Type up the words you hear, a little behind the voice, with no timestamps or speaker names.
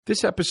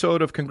This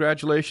episode of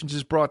Congratulations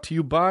is brought to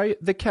you by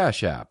the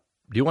Cash App.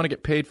 Do you want to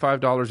get paid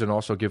 $5 and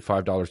also give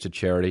 $5 to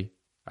charity?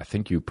 I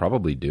think you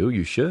probably do.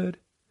 You should.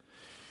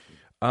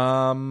 You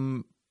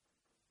want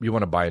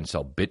to buy and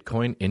sell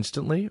Bitcoin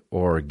instantly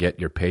or get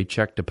your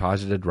paycheck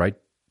deposited right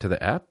to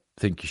the app?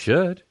 Think you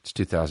should. It's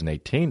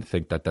 2018.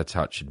 Think that's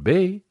how it should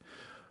be.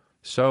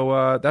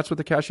 So that's what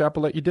the Cash App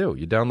will let you do.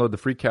 You download the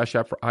free Cash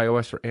App for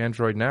iOS or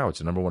Android now. It's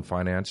the number one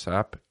finance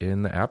app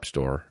in the App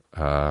Store.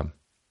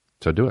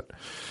 So do it.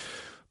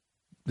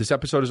 This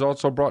episode is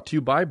also brought to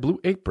you by Blue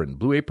Apron.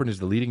 Blue Apron is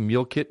the leading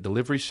meal kit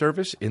delivery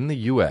service in the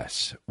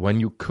U.S. When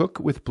you cook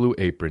with Blue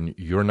Apron,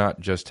 you're not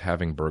just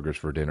having burgers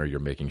for dinner. You're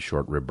making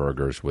short rib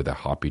burgers with a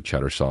hoppy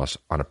cheddar sauce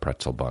on a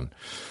pretzel bun.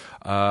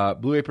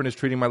 Blue Apron is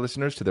treating my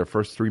listeners to their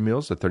first 3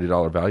 meals at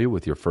 $30 value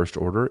with your first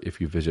order if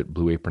you visit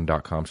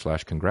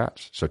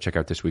blueapron.com/congrats. So check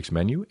out this week's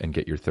menu and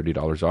get your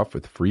 $30 off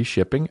with free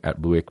shipping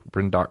at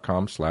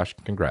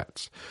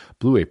blueapron.com/congrats.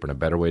 Blue Apron, a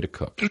better way to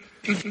cook.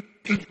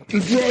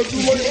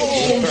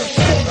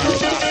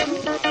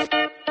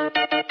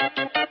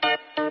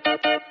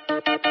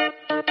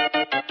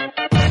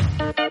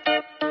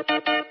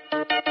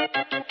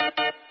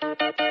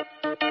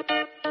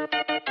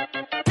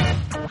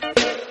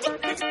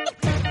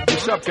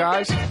 What's up,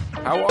 guys?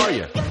 How are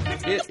you?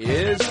 It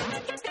is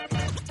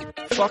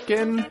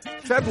fucking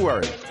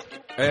February.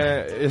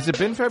 Has it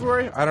been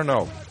February? I don't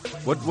know.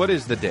 What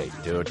is the date,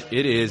 dude?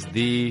 It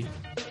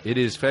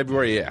is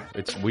February. Yeah,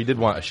 we did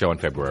want a show in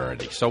February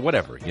already. So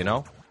whatever, you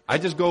know. I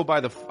just go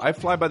by I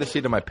fly by the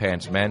seat of my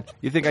pants, man.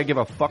 You think I give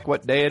a fuck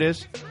what day it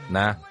is?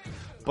 Nah.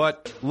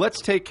 But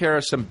let's take care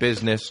of some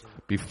business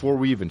before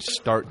we even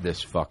start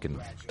this fucking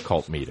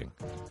cult meeting.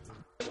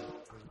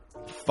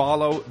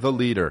 Follow the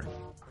Leader.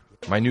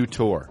 My new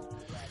tour.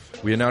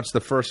 We announced the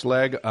first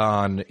leg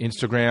on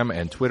Instagram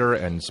and Twitter,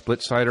 and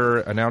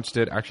Splitsider announced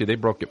it. Actually, they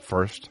broke it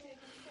first.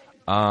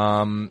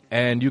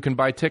 And you can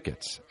buy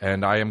tickets.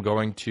 And I am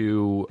going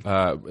to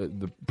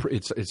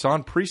it's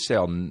on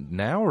pre-sale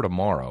now or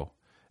tomorrow,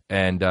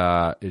 and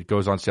it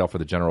goes on sale for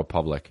the general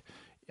public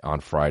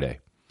on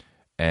Friday.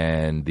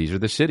 And these are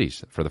the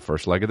cities for the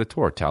first leg of the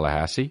tour: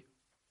 Tallahassee,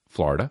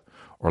 Florida;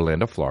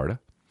 Orlando,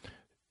 Florida;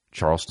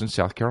 Charleston,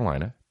 South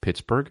Carolina;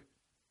 Pittsburgh,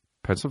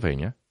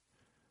 Pennsylvania;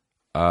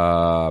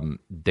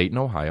 Dayton,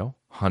 Ohio;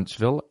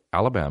 Huntsville,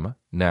 Alabama;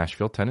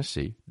 Nashville,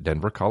 Tennessee;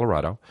 Denver,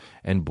 Colorado;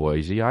 and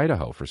Boise,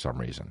 Idaho for some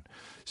reason.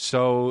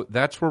 So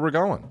that's where we're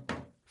going.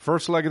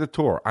 First leg of the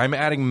tour. I'm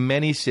adding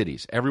many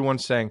cities.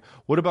 Everyone's saying,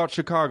 what about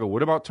Chicago?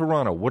 What about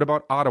Toronto? What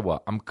about Ottawa?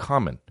 I'm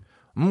coming,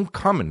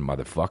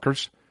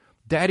 motherfuckers.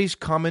 Daddy's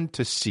coming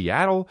to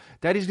Seattle.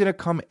 Daddy's going to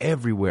come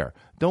everywhere.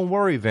 Don't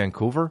worry,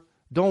 Vancouver.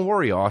 Don't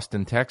worry,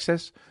 Austin,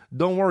 Texas.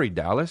 Don't worry,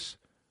 Dallas.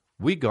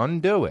 We gonna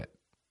do it.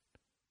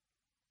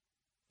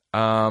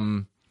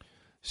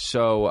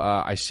 So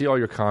I see all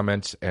your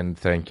comments, and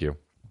thank you.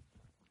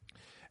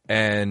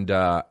 And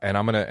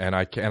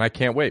I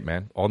can't wait,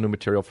 man. All new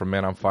material from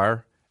Man on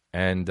Fire,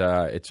 and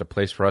it's a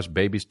place for us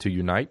babies to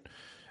unite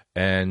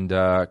and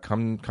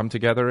come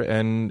together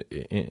and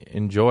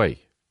enjoy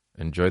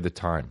the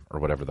time, or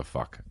whatever the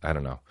fuck. I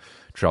don't know.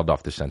 Trailed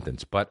off the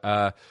sentence, but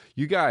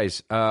you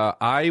guys,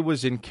 I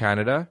was in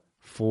Canada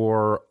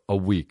for a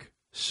week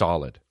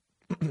solid.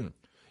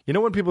 You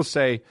know when people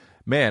say,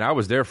 man, I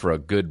was there for a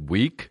good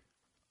week?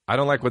 I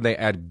don't like when they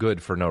add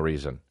good for no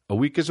reason. A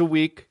week is a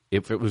week.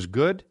 If it was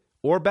good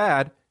or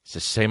bad, it's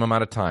the same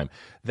amount of time.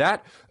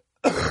 That,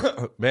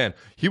 man,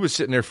 he was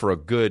sitting there for a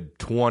good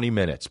 20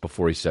 minutes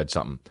before he said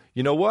something.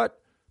 You know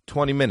what?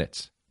 20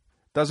 minutes.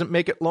 Doesn't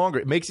make it longer.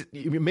 It makes it.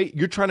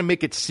 You're trying to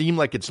make it seem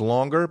like it's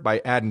longer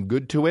by adding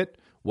good to it.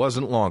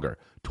 Wasn't longer.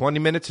 20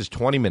 minutes is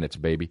 20 minutes,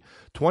 baby.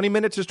 20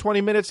 minutes is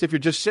 20 minutes if you're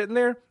just sitting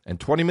there, and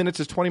 20 minutes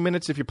is 20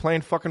 minutes if you're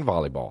playing fucking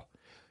volleyball.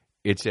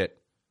 It's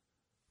it.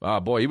 Oh,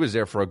 boy, he was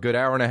there for a good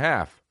hour and a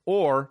half,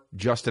 or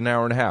just an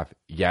hour and a half.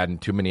 You adding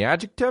too many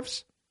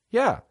adjectives?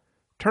 Yeah,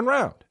 turn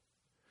around.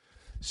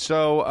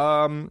 So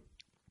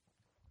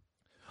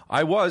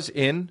I was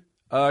in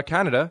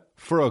Canada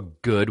for a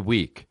good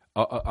week.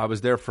 I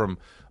was there from,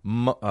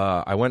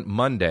 I went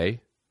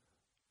Monday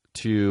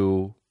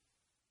to,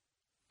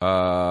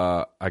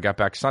 I got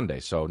back Sunday,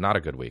 so not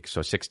a good week,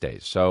 so 6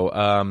 days.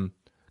 So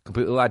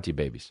completely lied to you,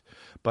 babies.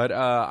 But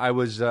I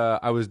was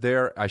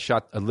there. I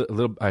shot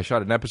I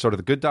shot an episode of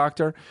The Good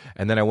Doctor,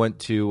 and then I went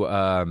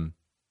to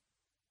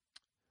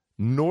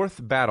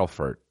North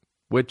Battleford,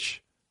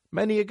 which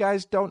many of you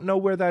guys don't know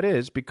where that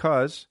is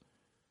because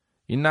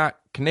you're not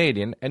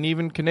Canadian, and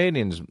even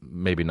Canadians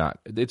maybe not.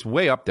 It's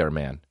way up there,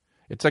 man.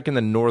 It's like in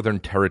the Northern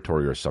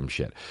Territory or some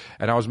shit.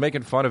 And I was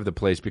making fun of the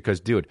place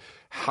because, dude,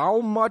 how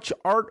much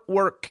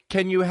artwork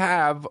can you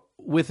have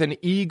with an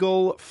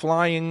eagle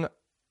flying,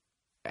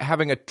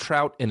 having a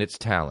trout in its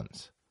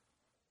talons?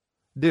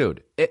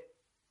 Dude,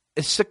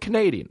 it's a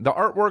Canadian. The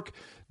artwork,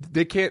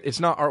 they can't. It's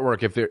not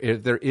artwork if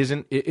there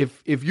isn't.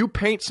 If you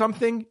paint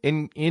something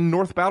in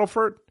North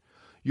Battleford,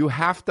 you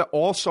have to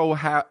also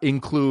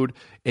include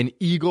an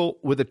eagle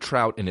with a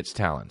trout in its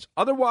talons.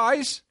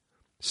 Otherwise,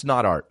 it's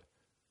not art.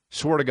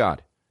 Swear to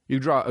God. You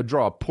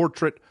draw a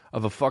portrait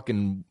of a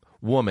fucking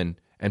woman,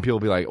 and people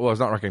will be like, well, it's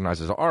not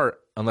recognized as art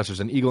unless there's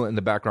an eagle in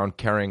the background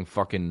carrying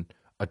fucking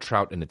a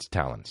trout in its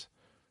talons.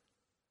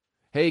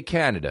 Hey,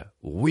 Canada,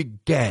 we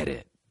get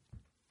it.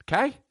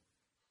 Okay?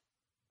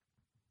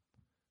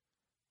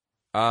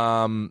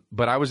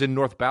 But I was in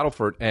North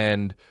Battleford,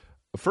 and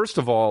first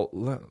of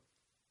all,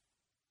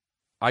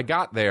 I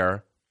got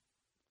there,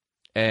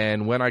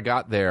 and when I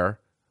got there,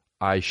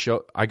 I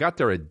got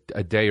there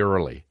a day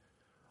early.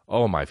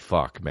 Oh, my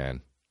fuck,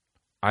 man.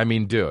 I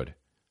mean, dude,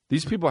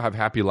 these people have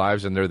happy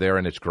lives, and they're there,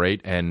 and it's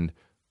great, and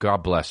God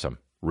bless them,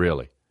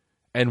 really.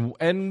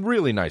 And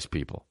really nice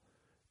people.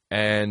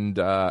 And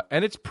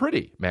it's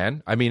pretty,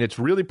 man. I mean, it's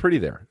really pretty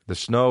there. The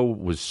snow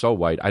was so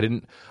white.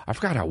 I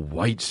forgot how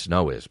white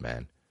snow is,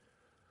 man.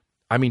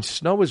 I mean,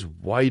 snow is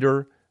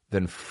whiter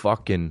than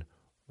fucking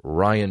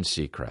Ryan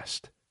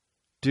Seacrest.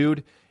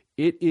 Dude,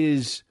 it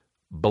is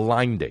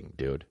blinding,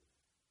 dude.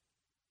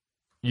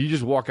 You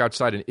just walk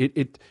outside and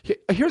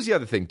here's the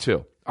other thing,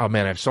 too. Oh,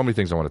 man, I have so many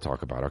things I want to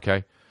talk about,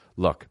 okay?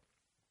 Look,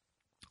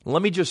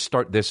 let me just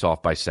start this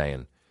off by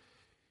saying,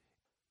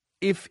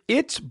 if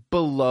it's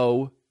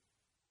below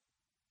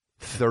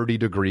 30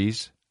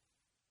 degrees,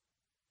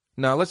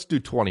 now let's do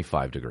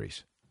 25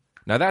 degrees.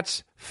 Now,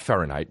 that's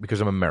Fahrenheit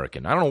because I'm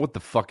American. I don't know what the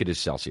fuck it is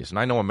Celsius. And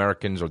I know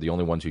Americans are the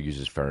only ones who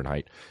uses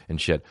Fahrenheit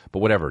and shit. But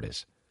whatever it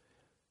is.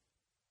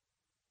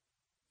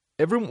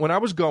 When I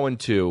was going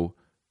to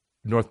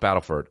North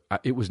Battleford,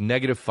 it was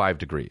negative 5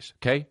 degrees.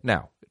 Okay?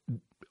 Now,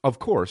 of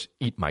course,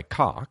 eat my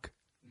cock.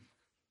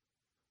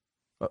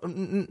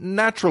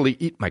 Naturally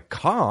eat my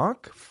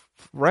cock,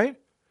 right?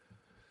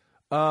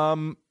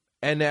 And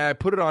I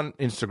put it on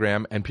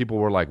Instagram, and people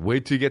were like,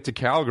 wait till you get to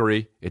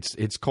Calgary.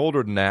 It's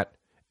colder than that.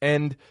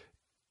 And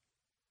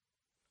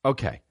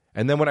okay.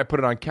 And then when I put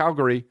it on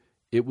Calgary,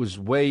 it was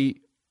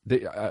it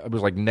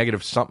was like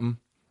negative something.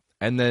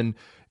 And then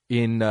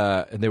and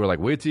they were like,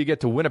 wait till you get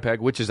to Winnipeg,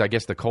 which is, I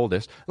guess, the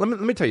coldest. Let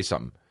me tell you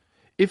something.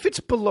 If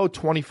it's below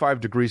 25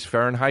 degrees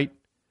Fahrenheit,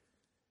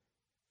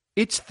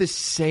 it's the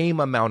same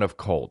amount of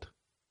cold.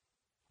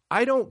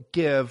 I don't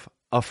give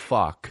a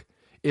fuck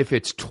if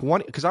it's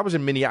 20, because I was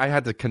in I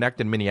had to connect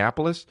in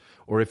Minneapolis,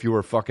 or if you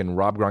were fucking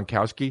Rob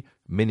Gronkowski,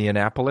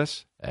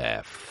 Minneapolis,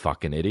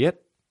 fucking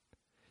idiot.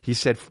 He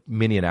said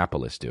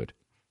Minneapolis, dude.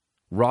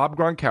 Rob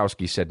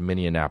Gronkowski said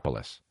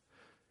Minneapolis.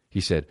 He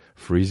said,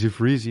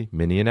 freezy,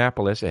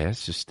 Minneapolis.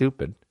 It's just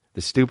stupid.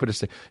 The stupidest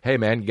thing. Hey,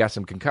 man, you got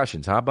some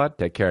concussions, huh, bud?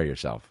 Take care of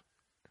yourself.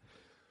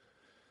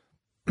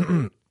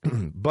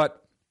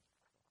 But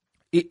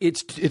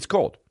it's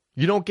cold.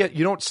 You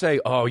don't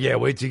say, oh, yeah,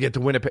 wait till you get to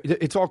Winnipeg.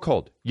 It's all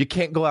cold. You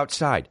can't go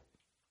outside.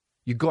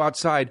 You go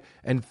outside,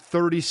 and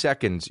 30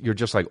 seconds, you're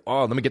just like,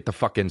 oh, let me get the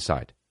fuck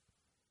inside.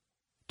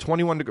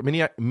 21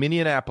 degrees.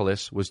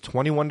 Minneapolis was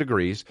 21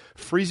 degrees.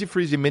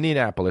 Freezy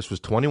Minneapolis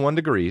was 21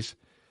 degrees,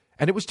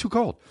 and it was too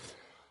cold.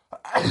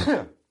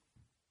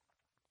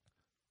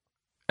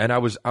 And I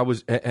was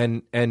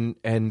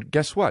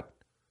guess what?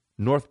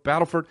 North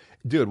Battleford,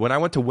 dude, when I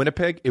went to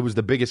Winnipeg, it was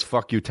the biggest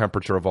fuck you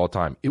temperature of all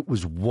time. It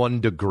was 1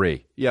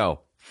 degree. Yo,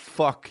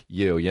 fuck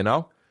you, you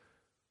know?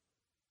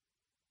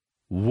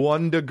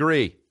 1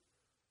 degree.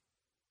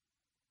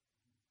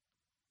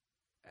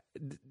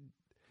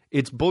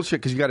 It's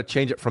bullshit because you got to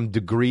change it from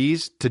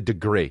degrees to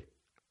degree.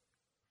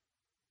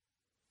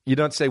 You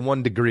don't say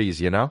 1 degrees,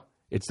 you know?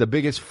 It's the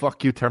biggest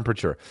fuck you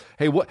temperature.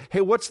 Hey,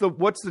 what's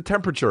the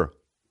temperature?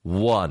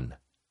 1.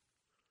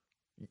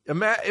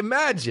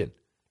 Imagine.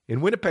 In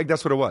Winnipeg,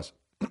 that's what it was.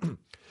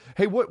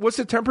 Hey, what's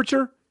the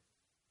temperature?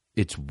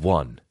 It's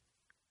 1.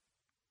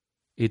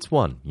 It's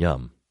 1.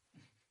 Yum.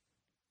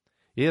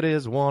 It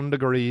is 1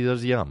 degree.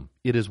 Yum.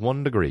 It is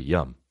 1 degree.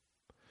 Yum.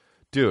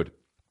 Dude,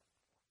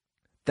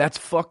 that's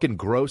fucking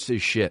gross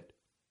as shit.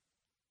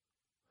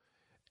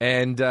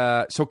 And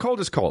so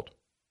cold is cold.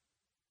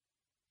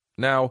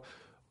 Now,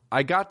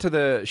 I got to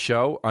the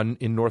show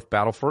in North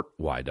Battleford.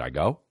 Why did I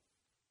go?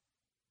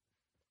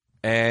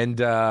 And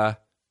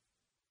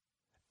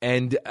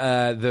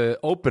the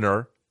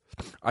opener,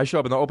 I show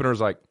up, and the opener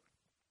is like,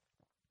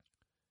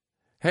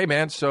 hey,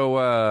 man,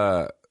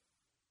 so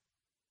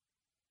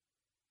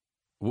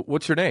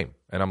what's your name?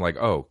 And I'm like,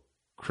 oh,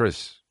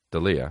 Chris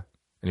D'Elia.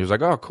 And he was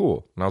like, oh,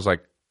 cool. And I was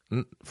like,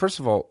 first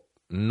of all,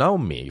 know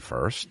me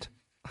first.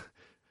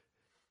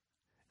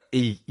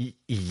 You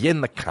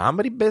in the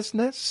comedy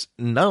business?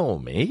 Know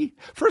me.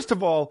 First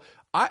of all,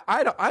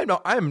 I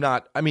know I'm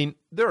not. I mean,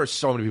 there are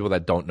so many people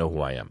that don't know who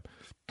I am.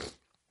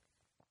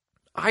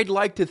 I'd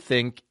like to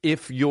think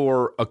if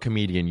you're a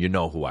comedian, you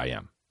know who I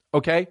am.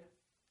 Okay?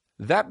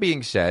 That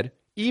being said,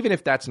 even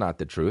if that's not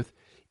the truth,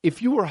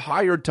 if you were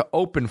hired to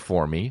open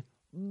for me,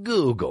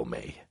 Google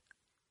me.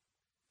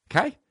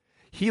 Okay?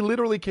 He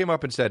literally came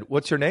up and said,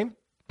 what's your name?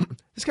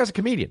 This guy's a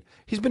comedian.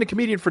 He's been a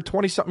comedian for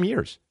 20-something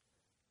years.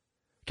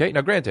 Okay?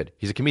 Now, granted,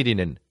 he's a comedian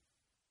in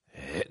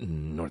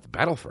North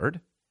Battleford.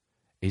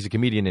 He's a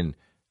comedian in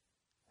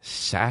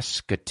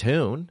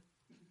Saskatoon.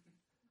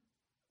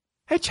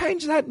 Hey,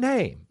 change that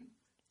name.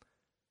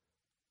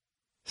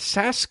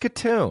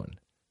 Saskatoon.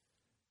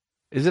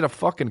 Is it a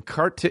fucking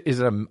cartoon? Is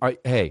it a...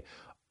 Hey,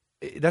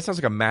 That sounds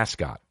like a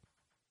mascot.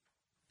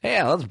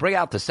 Yeah, let's bring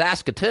out the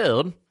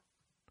Saskatoon.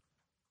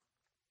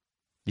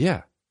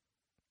 Yeah.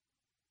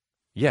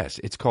 Yes,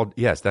 it's called,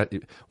 yes, that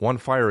One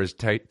Fire is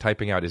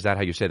typing out, is that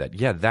how you say that?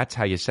 Yeah, that's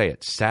how you say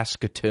it,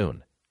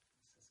 Saskatoon.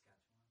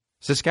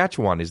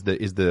 Saskatchewan is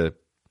the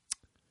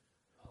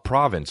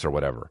province or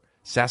whatever.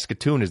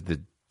 Saskatoon is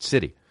the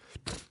city.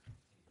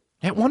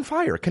 And One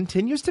Fire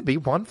continues to be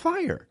One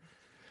Fire.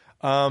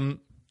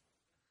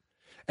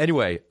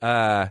 Anyway,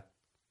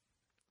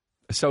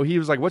 so he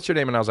was like, what's your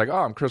name? And I was like,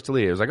 oh, I'm Chris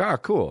D'Elia. He was like, oh,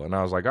 cool. And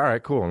I was like, all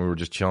right, cool. And we were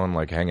just chilling,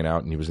 like hanging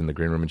out, and he was in the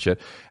green room and shit.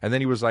 And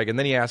then he was like, and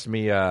then he asked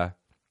me, and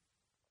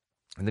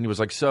then he was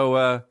like,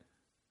 so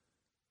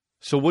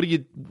what do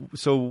you,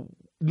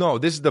 no,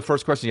 this is the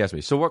first question he asked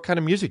me. So what kind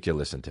of music do you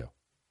listen to?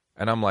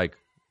 And I'm like,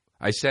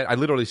 I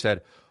literally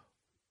said,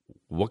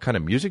 what kind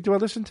of music do I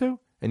listen to?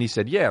 And he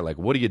said, yeah, like,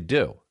 what do you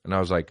do? And I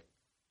was like,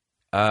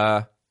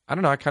 I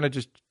don't know. I kind of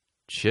just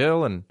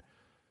chill and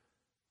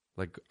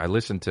like I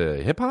listen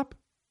to hip hop.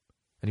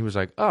 And he was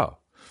like, oh.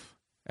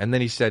 And then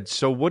he said,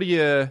 so what's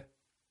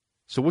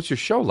your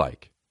show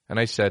like? And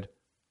I said,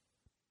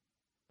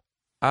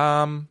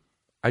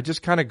 I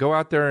just kind of go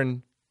out there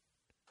and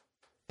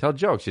tell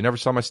jokes. You never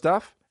saw my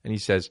stuff? And he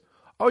says,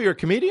 oh, you're a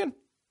comedian?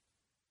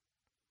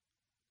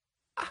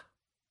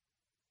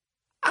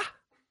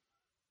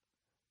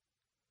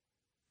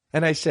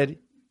 And I said,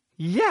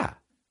 yeah.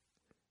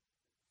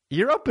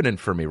 You're opening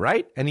for me,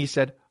 right? And he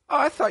said, oh,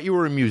 I thought you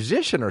were a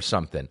musician or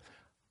something.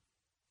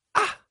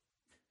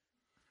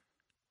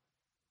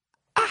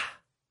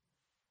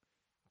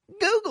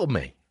 Google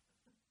me.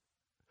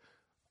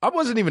 I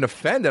wasn't even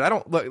offended. I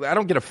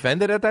don't get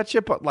offended at that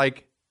shit, but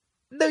like,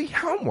 the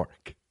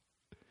homework.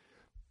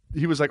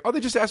 He was like, oh, they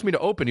just asked me to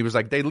open. He was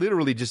like, they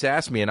literally just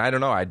asked me, and I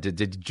don't know.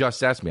 Did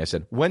just ask me. I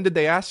said, when did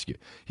they ask you?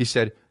 He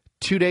said,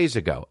 2 days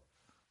ago.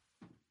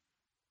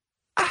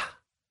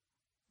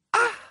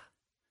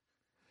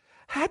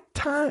 Had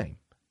time.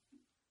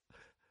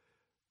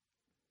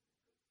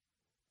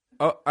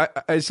 Oh,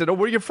 I said, oh,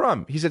 where are you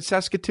from? He said,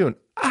 Saskatoon.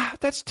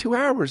 That's 2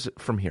 hours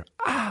from here.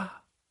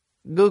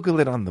 Google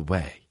it on the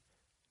way.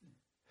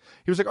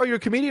 He was like, oh, you're a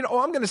comedian?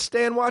 Oh, I'm going to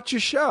stay and watch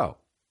your show.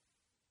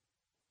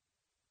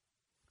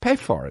 Pay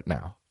for it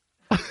now.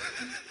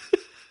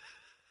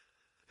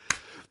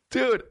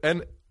 Dude,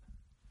 and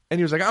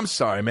he was like, I'm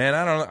sorry, man.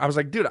 I was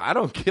like, dude, I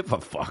don't give a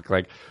fuck.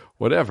 Like,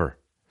 whatever.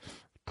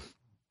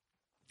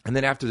 And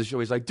then after the show,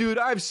 he's like, dude,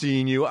 I've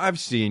seen you. I've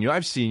seen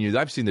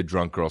the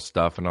drunk girl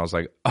stuff. And I was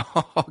like,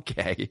 oh,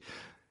 okay.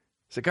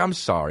 He's like, I'm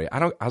sorry.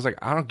 I was like,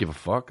 I don't give a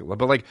fuck.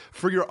 But like,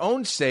 for your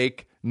own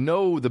sake,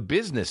 know the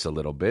business a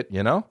little bit,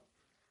 you know?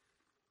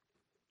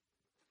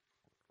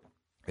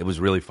 It was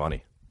really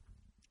funny.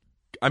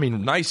 I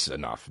mean, nice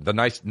enough. The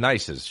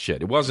nice as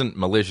shit. It wasn't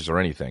malicious or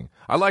anything.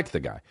 I liked the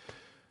guy.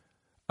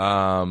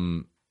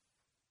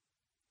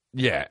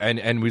 Yeah, and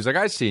he was like,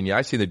 I seen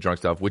the drunk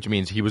stuff, which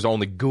means he was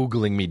only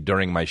Googling me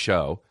during my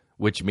show,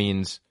 which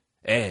means,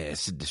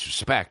 it's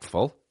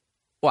disrespectful.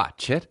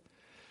 Watch it.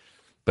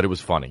 But it was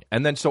funny.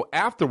 And then so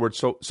afterwards,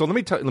 so let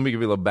me give you a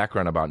little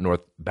background about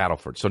North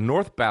Battleford. So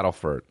North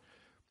Battleford,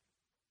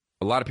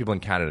 a lot of people in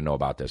Canada know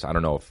about this. I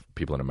don't know if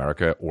people in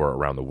America or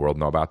around the world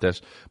know about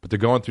this, but they're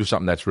going through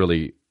something that's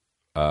really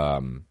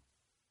a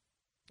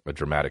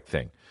dramatic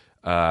thing.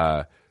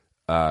 A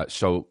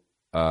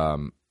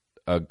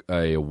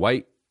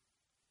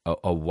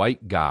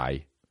white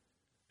guy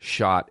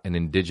shot an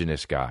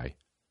indigenous guy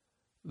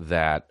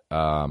that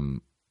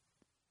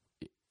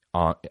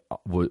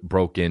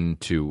broke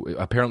into,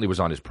 apparently was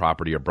on his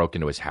property or broke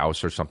into his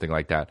house or something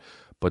like that.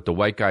 But the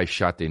white guy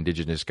shot the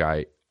indigenous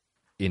guy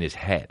in his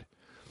head.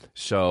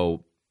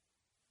 So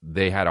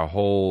they had a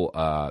whole,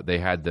 they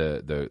had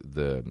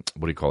the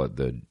what do you call it?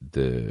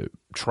 The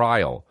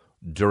trial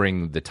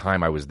during the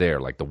time I was there,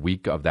 like the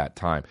week of that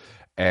time.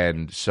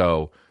 And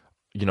so,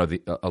 you know,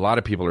 a lot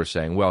of people are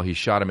saying, well, he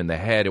shot him in the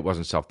head. It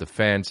wasn't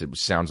self-defense. It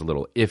sounds a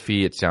little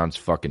iffy. It sounds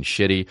fucking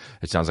shitty.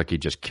 It sounds like he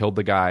just killed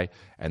the guy.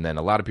 And then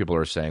a lot of people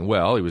are saying,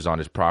 well, he was on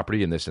his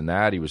property and this and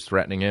that. He was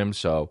threatening him.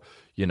 So,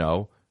 you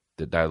know,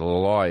 the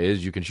law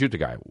is you can shoot the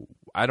guy.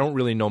 I don't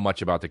really know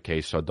much about the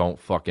case, so don't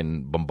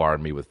fucking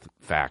bombard me with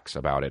facts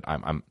about it.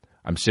 I'm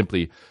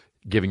simply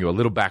giving you a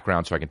little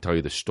background so I can tell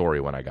you the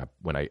story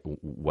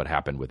what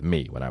happened with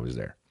me when I was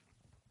there.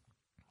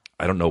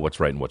 I don't know what's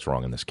right and what's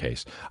wrong in this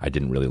case. I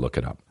didn't really look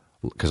it up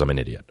because I'm an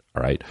idiot,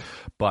 all right?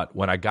 But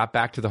when I got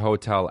back to the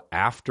hotel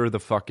after the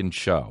fucking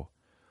show,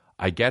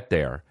 I get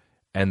there,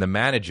 and the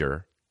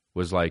manager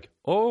was like,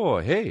 oh,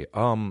 hey,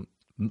 can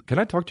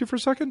I talk to you for a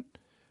second?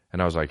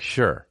 And I was like,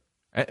 sure.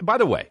 And by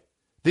the way,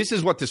 this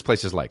is what this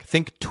place is like.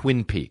 Think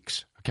Twin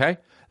Peaks, okay?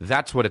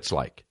 That's what it's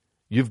like.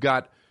 You've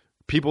got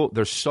people,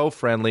 they're so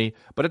friendly,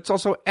 but it's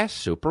also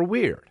super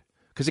weird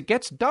because it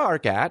gets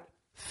dark at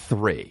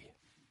 3.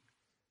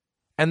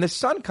 And the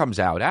sun comes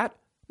out at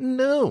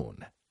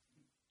noon.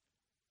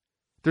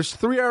 There's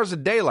 3 hours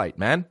of daylight,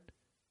 man.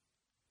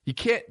 You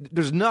can't,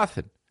 there's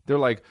nothing. They're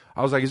like,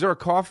 I was like, is there a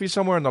coffee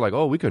somewhere? And they're like,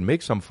 oh, we could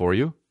make some for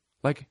you.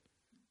 Like,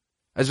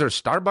 Is there a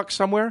Starbucks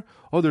somewhere?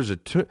 Oh, there's a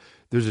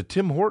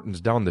Tim Hortons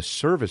down the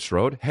service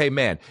road. Hey,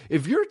 man,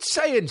 if you're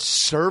saying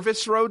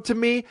service road to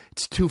me,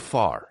 it's too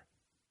far.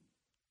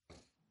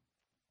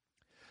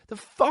 The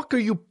fuck are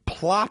you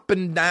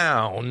plopping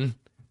down,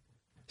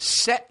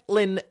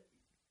 settling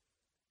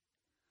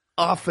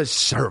off a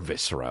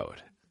service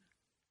road?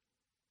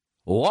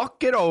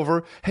 Walk it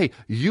over. Hey,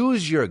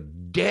 use your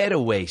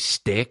getaway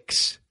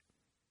sticks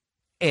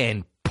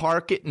and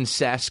park it in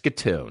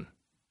Saskatoon.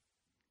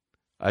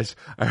 I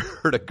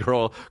heard a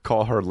girl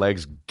call her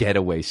legs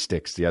getaway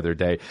sticks the other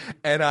day,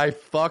 and I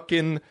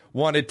fucking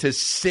wanted to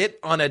sit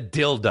on a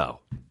dildo.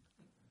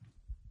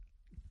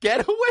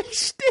 Getaway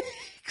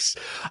sticks.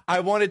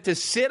 I wanted to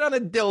sit on a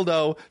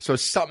dildo so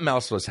something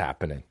else was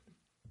happening.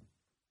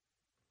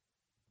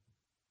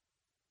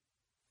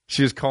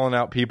 She was calling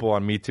out people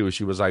on Me Too.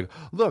 She was like,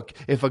 look,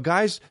 if a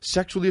guy's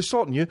sexually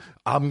assaulting you,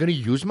 I'm going to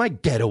use my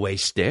getaway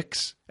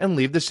sticks and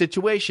leave the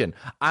situation.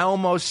 I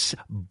almost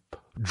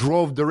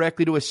drove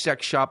directly to a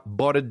sex shop,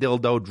 bought a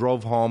dildo,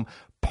 drove home,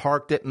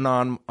 parked it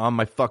on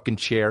my fucking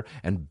chair,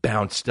 and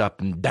bounced up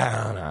and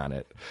down on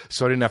it.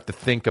 So I didn't have to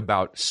think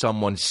about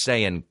someone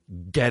saying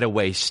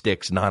getaway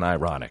sticks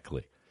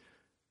non-ironically.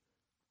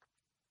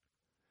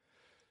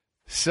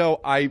 So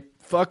I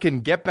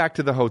fucking get back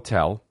to the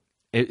hotel.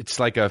 It's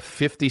like a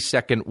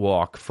 50-second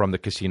walk from the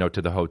casino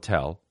to the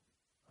hotel.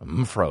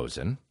 I'm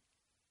frozen.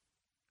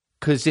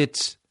 Because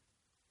it's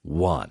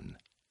 1.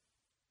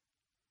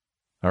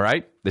 All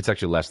right? It's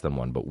actually less than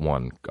 1, but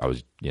 1. I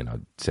was,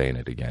 saying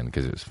it again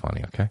because it was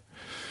funny, okay?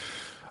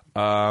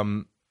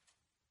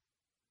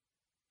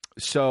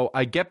 So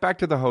I get back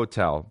to the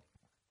hotel,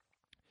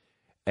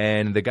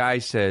 and the guy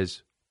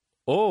says,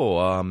 hey,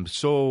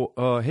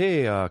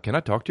 can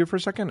I talk to you for a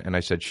second? And I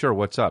said, sure,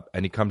 what's up?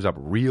 And he comes up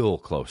real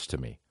close to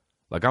me.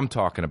 Like I'm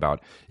talking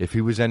about, if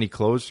he was any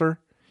closer,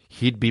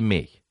 he'd be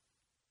me.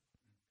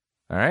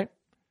 All right?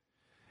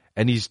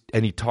 And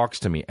he talks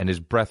to me, and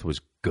his breath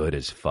was good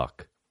as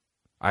fuck.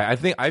 I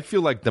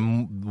feel like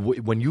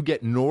when you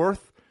get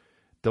north,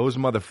 those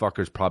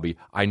motherfuckers probably,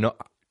 I know,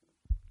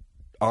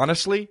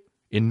 honestly,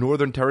 in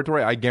Northern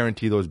Territory, I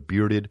guarantee those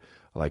bearded,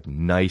 like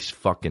nice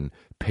fucking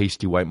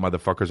pasty white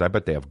motherfuckers, I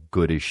bet they have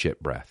good as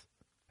shit breath.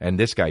 And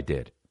this guy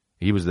did.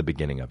 He was the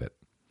beginning of it.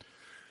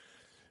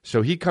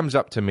 So he comes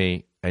up to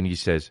me and he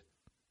says,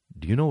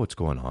 do you know what's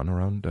going on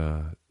around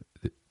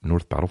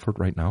North Battleford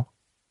right now?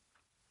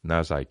 And I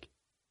was like,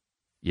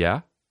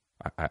 yeah,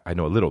 I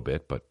know a little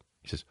bit, but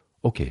he says,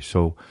 okay,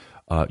 so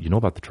you know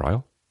about the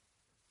trial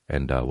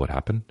and what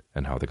happened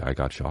and how the guy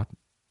got shot?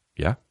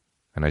 Yeah?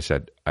 And I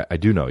said, I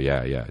do know,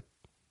 yeah.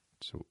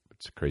 So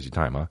it's a crazy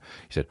time, huh?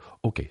 He said,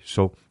 okay,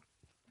 so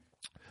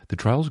the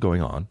trial's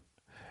going on,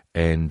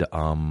 and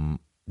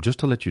just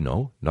to let you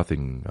know,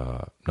 nothing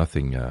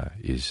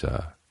is,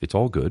 it's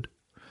all good,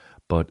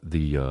 but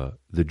the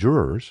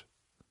jurors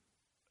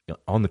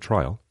on the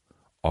trial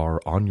are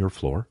on your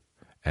floor,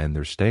 and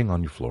they're staying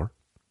on your floor,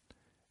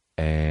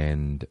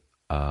 and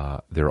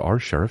there are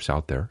sheriffs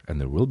out there, and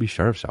there will be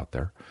sheriffs out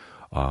there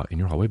in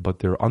your hallway, but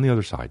they're on the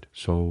other side,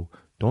 so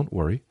don't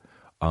worry.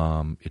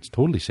 It's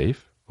totally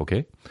safe,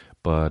 okay?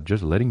 But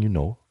just letting you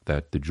know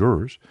that the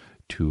jurors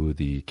to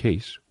the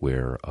case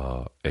where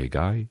a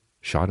guy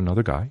shot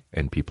another guy,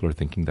 and people are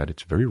thinking that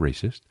it's very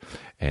racist,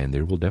 and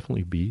there will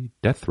definitely be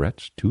death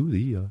threats to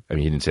the... I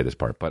mean, he didn't say this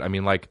part, but I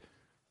mean, like,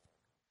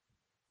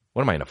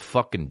 what am I, in a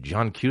fucking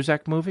John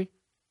Cusack movie?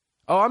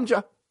 Oh, I'm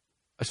John...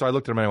 So I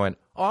looked at him and I went,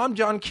 oh, I'm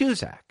John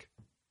Cusack.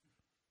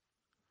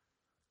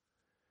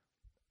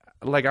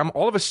 Like,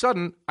 all of a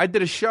sudden, I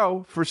did a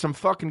show for some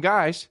fucking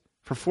guys,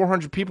 for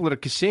 400 people at a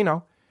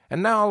casino,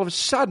 and now all of a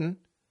sudden,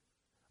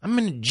 I'm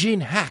in a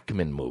Gene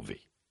Hackman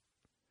movie.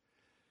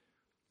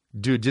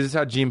 Dude, this is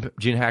how Gene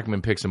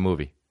Hackman picks a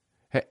movie.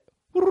 Hey,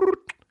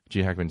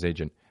 Gene Hackman's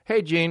agent.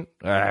 Hey, Gene.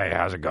 Hey,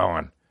 how's it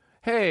going?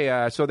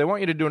 Hey, so they want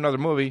you to do another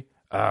movie.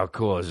 Oh,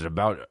 cool. Is it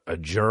about a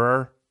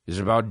juror? Is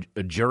it about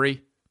a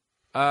jury?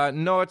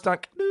 No, it's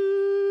not.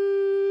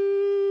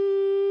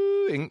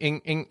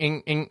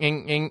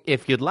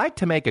 If you'd like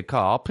to make a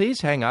call, please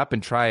hang up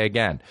and try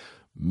again.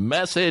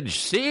 Message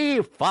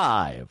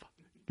C5.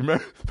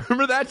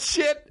 Remember that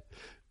shit?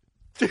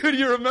 Dude,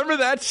 you remember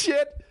that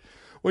shit?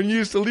 When you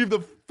used to leave the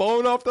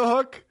phone off the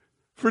hook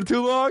for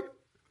too long?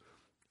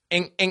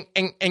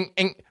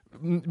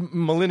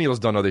 Millennials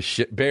don't know this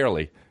shit,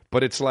 barely.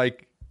 But it's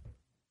like,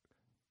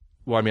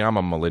 well, I mean, I'm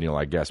a millennial,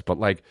 I guess. But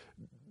like,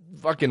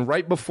 fucking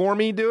right before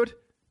me, dude,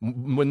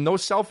 when no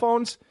cell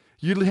phones,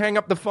 you'd hang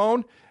up the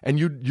phone and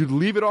you'd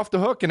leave it off the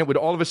hook, and it would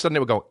all of a sudden it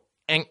would go,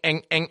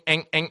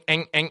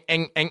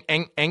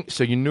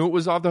 so you knew it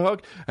was off the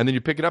hook, and then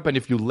you pick it up, and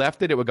if you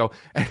left it, it would go,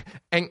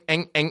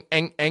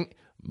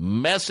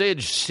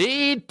 Message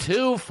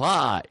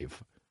C25.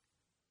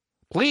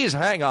 Please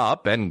hang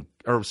up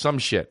or some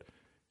shit.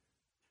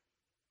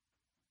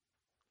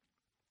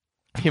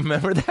 You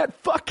remember that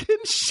fucking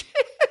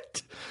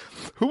shit?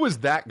 Who was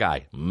that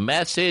guy?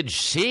 Message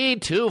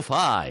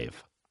C25.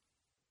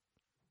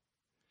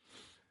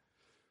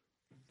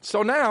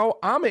 So now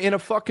I'm in a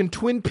fucking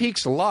Twin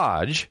Peaks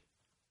lodge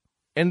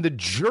And the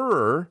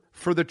juror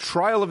for the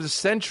trial of the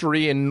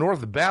century in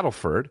North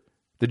Battleford,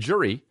 the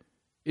jury,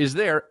 is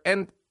there.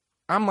 And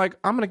I'm like,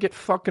 I'm going to get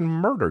fucking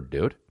murdered,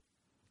 dude.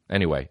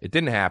 Anyway, it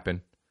didn't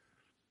happen.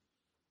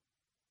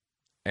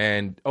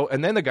 And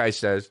then the guy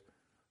says,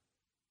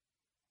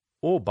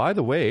 oh, by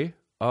the way,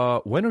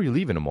 when are you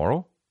leaving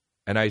tomorrow?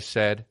 And I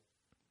said,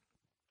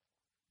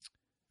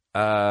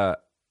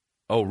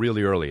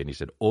 really early. And he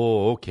said,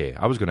 oh, okay.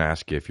 I was going to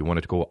ask you if you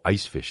wanted to go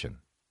ice fishing.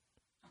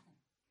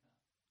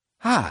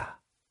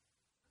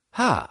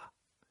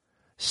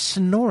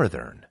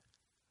 Northern.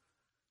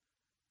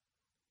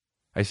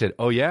 I said,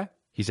 oh, yeah?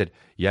 He said,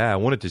 yeah, I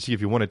wanted to see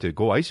if you wanted to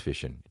go ice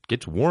fishing. It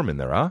gets warm in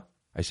there, huh?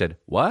 I said,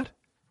 what?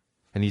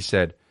 And he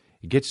said,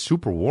 it gets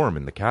super warm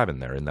in the cabin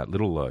there in that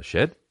little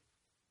shed.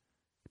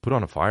 You put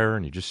on a fire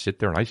and you just sit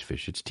there and ice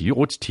fish. It's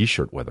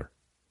T-shirt weather.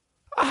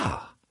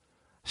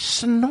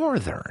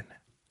 Northern.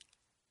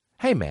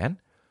 Hey, man,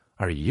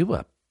 are you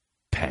a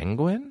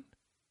penguin?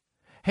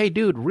 Hey,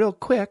 dude, real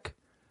quick,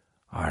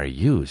 are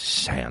you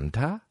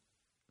Santa?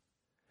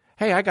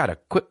 Hey, I got a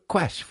quick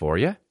quest for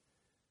you.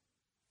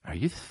 Are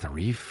you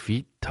 3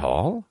 feet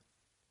tall?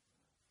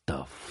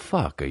 The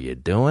fuck are you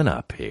doing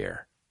up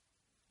here?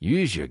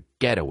 Use your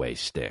getaway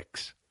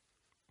sticks.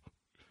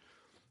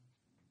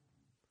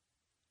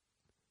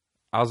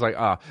 I was like,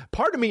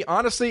 pardon me,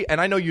 honestly, and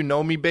I know you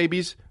know me,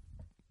 babies.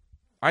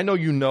 I know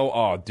you know,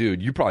 oh,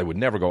 dude, you probably would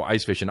never go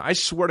ice fishing. I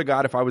swear to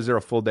God, if I was there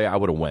a full day, I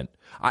would have went.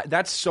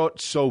 That's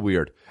so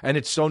weird. And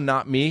it's so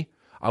not me.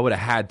 I would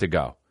have had to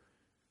go.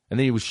 And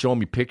then he was showing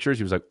me pictures.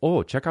 He was like,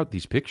 oh, check out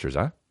these pictures,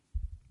 huh?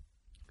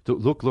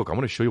 Look, I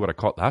want to show you what I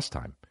caught last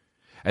time.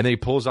 And then he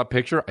pulls up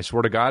picture. I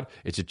swear to God,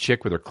 it's a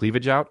chick with her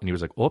cleavage out. And he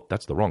was like, oh,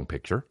 that's the wrong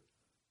picture.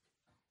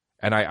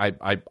 And I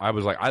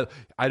was like,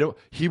 I don't,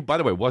 he, by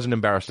the way, wasn't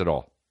embarrassed at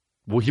all.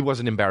 Well, he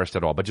wasn't embarrassed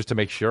at all. But just to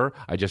make sure,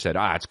 I just said,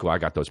 it's cool. I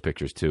got those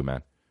pictures too,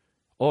 man.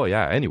 Oh,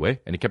 yeah, anyway.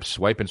 And he kept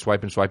swiping.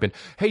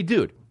 Hey,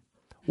 dude,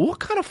 what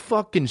kind of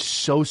fucking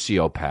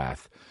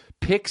sociopath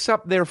picks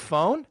up their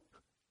phone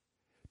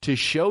to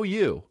show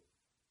you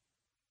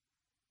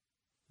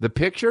the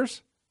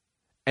pictures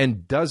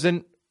and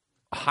doesn't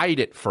hide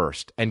it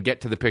first and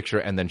get to the picture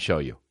and then show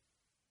you?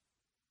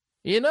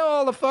 You know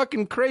all the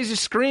fucking crazy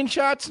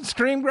screenshots and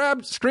screen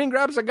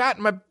grabs I got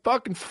in my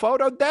fucking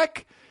photo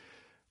deck?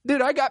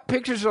 Dude, I got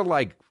pictures of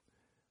like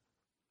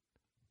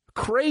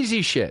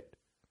crazy shit.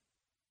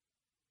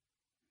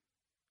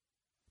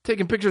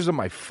 Taking pictures of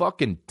my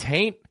fucking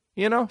taint,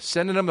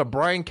 sending them to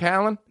Brian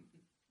Callen.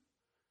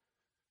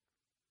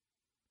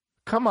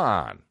 Come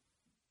on.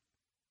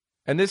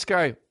 And this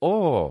guy,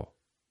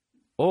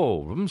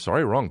 I'm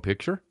sorry, wrong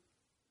picture.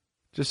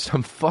 Just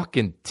some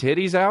fucking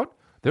titties out.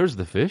 There's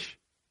the fish.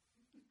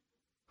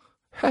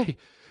 Hey,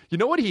 you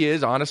know what he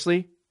is,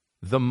 honestly?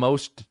 The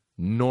most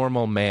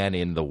normal man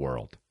in the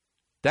world.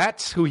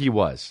 That's who he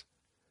was.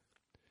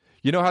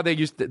 You know how they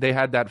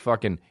had that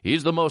fucking,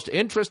 he's the most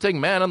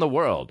interesting man in the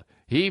world.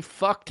 He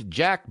fucked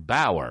Jack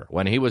Bauer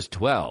when he was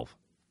 12.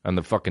 And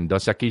the fucking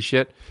Dos Equis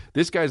shit.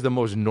 This guy's the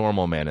most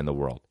normal man in the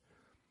world.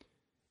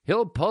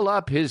 He'll pull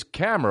up his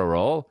camera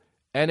roll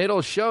and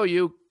it'll show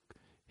you,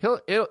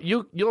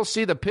 you'll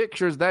see the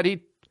pictures that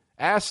he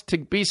asked to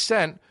be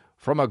sent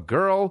from a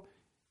girl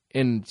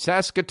in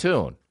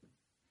Saskatoon.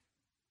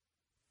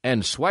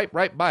 And swipe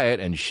right by it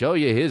and show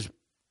you his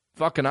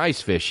fucking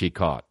ice fish he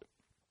caught.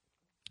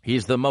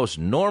 He's the most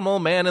normal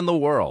man in the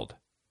world.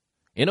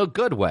 In a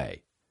good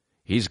way.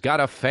 He's got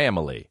a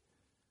family.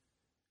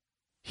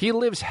 He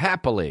lives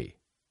happily.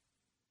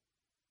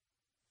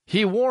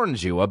 He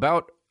warns you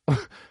about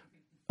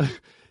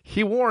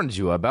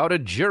a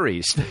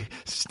jury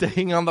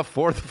staying on the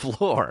 4th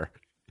floor.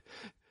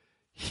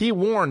 He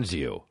warns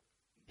you.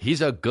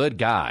 He's a good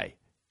guy.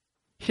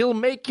 He'll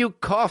make you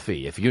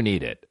coffee if you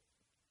need it.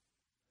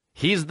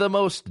 He's the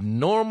most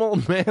normal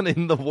man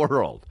in the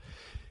world.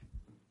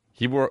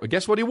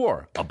 Guess what he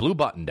wore? A blue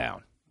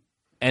button-down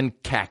and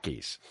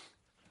khakis.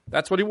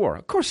 That's what he wore.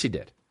 Of course he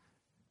did.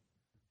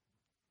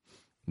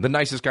 The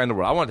nicest guy in the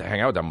world. I wanted to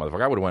hang out with that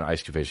motherfucker. I would have went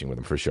ice fishing with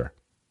him for sure.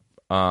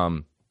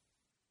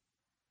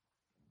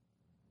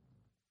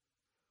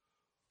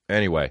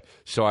 Anyway,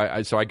 so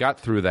I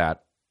got through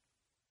that.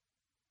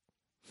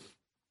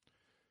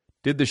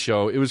 Did the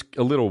show. It was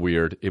a little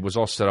weird. It was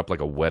all set up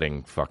like a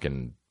wedding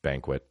fucking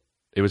banquet.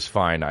 It was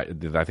fine. I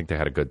think they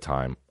had a good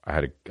time. I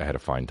had a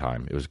fine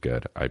time. It was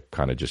good. I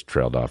kind of just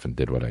trailed off and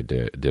did what I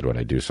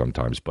do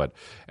sometimes.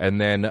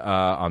 And then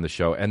on the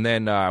show, and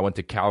then I went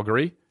to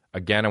Calgary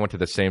again. I went to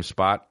the same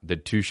spot.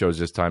 Did 2 shows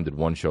this time. Did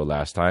 1 show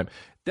last time.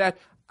 That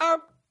I'm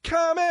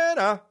coming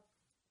up.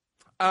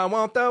 I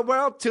want the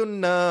world to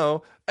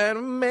know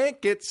and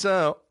make it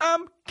so.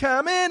 I'm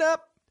coming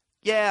up.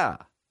 Yeah.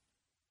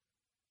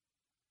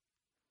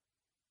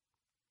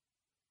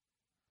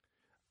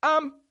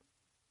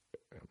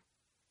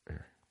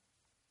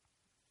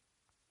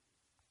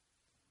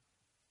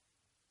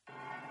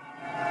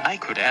 I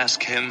could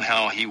ask him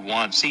how he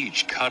wants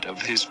each cut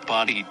of his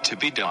body to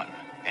be done,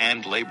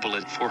 and label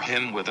it for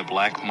him with a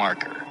black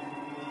marker.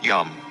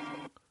 Yum.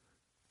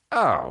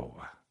 Oh.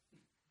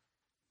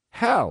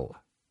 Hell.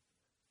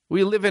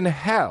 We live in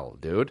hell,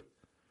 dude.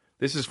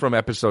 This is from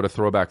a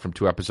throwback from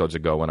 2 episodes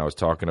ago when I was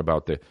talking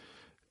about the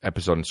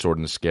episode in Sword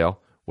and the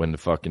Scale when the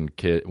fucking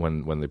kid,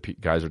 when the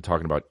guys are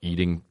talking about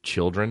eating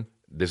children.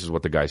 This is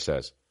what the guy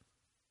says.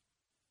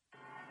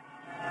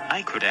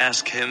 I could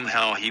ask him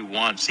how he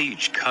wants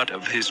each cut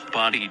of his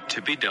body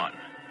to be done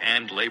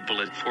and label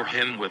it for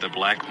him with a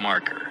black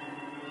marker.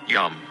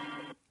 Yum.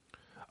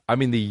 I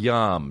mean the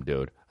yum,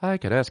 dude. I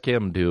could ask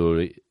him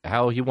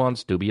how he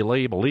wants to be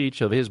labeled each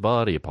of his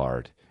body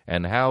part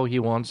and how he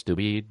wants to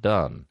be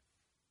done.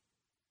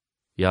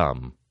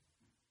 Yum.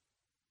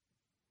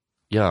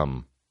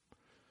 Yum.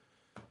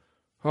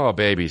 Oh,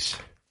 babies.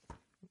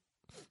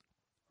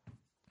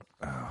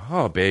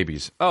 Oh,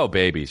 babies. Oh,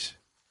 babies.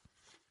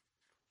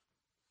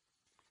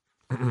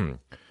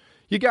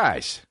 You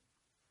guys,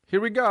 here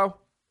we go.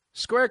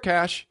 Square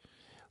Cash.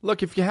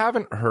 Look, if you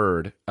haven't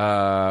heard,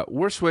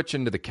 we're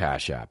switching to the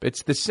Cash App.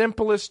 It's the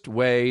simplest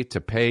way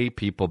to pay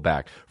people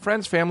back.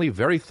 Friends, family,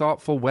 very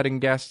thoughtful wedding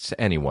guests,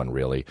 anyone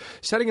really.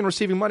 Sending and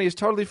receiving money is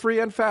totally free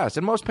and fast,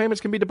 and most payments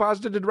can be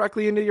deposited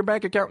directly into your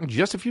bank account in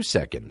just a few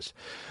seconds.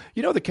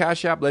 You know the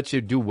Cash App lets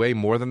you do way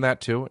more than that,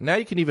 too. Now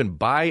you can even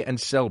buy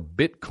and sell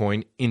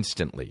Bitcoin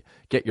instantly.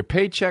 Get your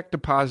paycheck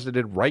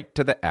deposited right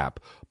to the app.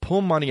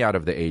 Pull money out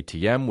of the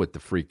ATM with the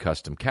free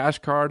custom cash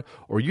card,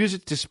 or use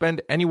it to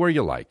spend anywhere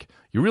you like.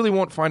 You really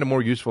won't find a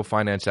more useful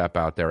finance app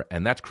out there,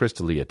 and that's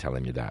Crystalia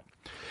telling you that.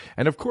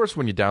 And of course,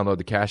 when you download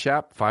the Cash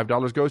App,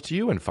 $5 goes to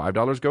you and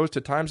 $5 goes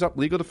to Time's Up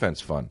Legal Defense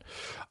Fund.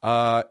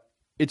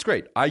 It's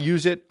great. I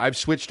use it. I've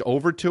switched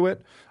over to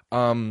it.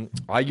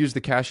 I use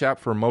the Cash App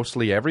for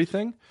mostly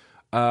everything,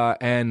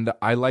 and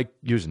I like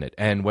using it.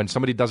 And when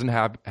somebody doesn't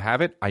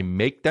have it, I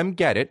make them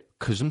get it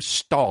because I'm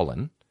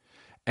stalling.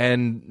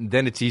 And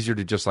then it's easier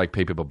to just like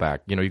pay people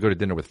back. You know, you go to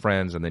dinner with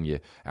friends and then you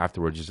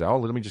afterwards you say, oh,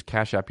 let me just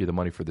Cash App you the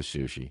money for the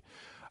sushi.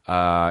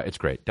 It's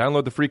great.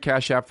 Download the free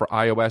Cash App for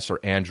iOS or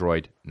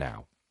Android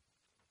now.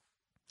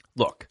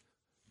 Look,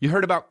 you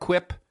heard about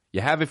Quip?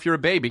 You have if you're a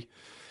baby.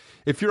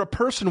 If you're a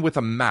person with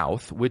a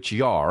mouth, which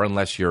you are,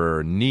 unless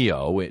you're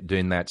Neo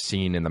in that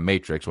scene in The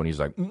Matrix when he's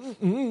like,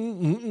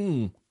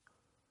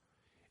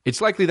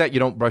 it's likely that you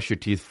don't brush your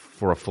teeth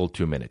for a full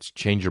 2 minutes.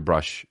 Change your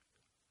brush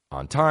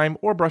on time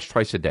or brush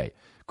twice a day.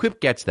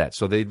 Quip gets that,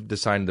 so they've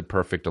designed the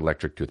perfect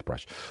electric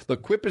toothbrush.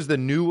 Look, Quip is the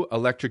new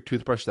electric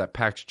toothbrush that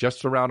packs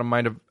just the right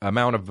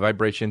amount of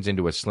vibrations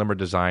into a slimmer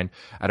design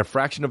at a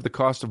fraction of the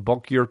cost of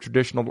bulkier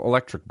traditional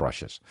electric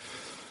brushes.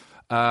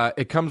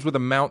 It comes with a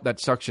mount that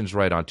suctions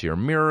right onto your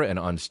mirror and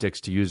unsticks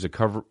to use a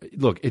cover.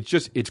 Look,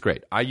 it's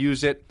great. I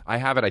use it. I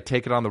have it. I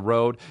take it on the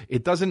road.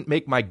 It doesn't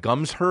make my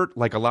gums hurt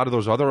like a lot of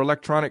those other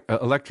electronic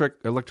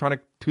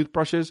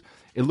toothbrushes.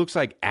 It looks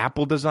like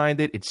Apple designed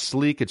it. It's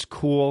sleek. It's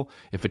cool.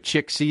 If a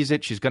chick sees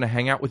it, she's going to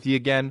hang out with you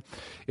again.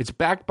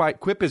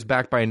 Quip is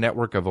backed by a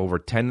network of over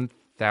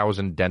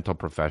 10,000 dental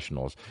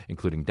professionals,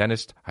 including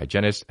dentists,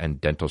 hygienists, and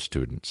dental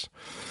students.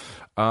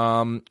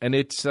 And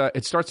it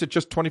starts at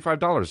just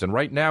 $25. And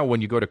right now, when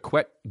you go to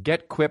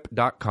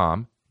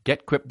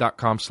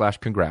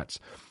getquip.com/congrats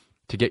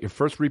to get your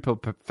first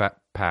refill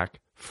pack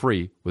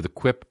free with a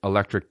Quip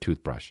electric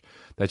toothbrush.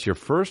 That's your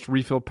first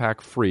refill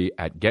pack free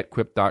at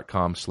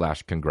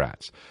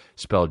getquip.com/congrats.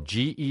 Spelled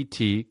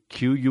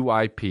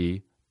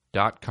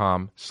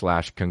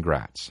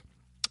GETQUIP.com/congrats.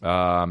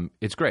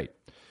 It's great.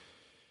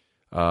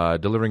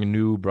 Delivering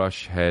new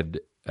brush heads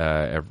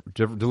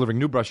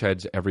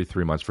every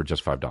 3 months for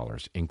just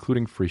 $5,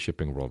 including free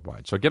shipping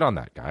worldwide. So get on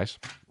that, guys.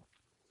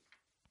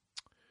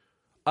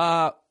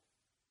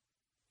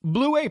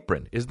 Blue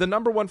Apron is the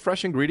 #1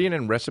 fresh ingredient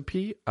and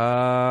recipe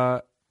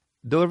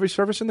delivery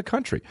service in the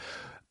country.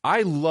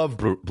 I love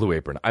Blue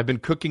Apron. I've been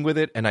cooking with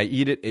it, and I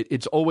eat it.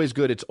 It's always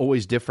good. It's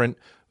always different.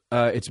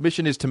 Its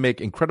mission is to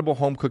make incredible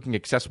home cooking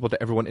accessible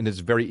to everyone, and it's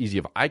very easy.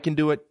 If I can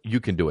do it,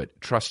 you can do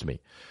it. Trust me.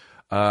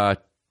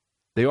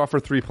 They offer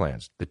 3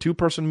 plans. The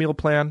 2-person meal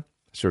plan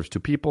serves 2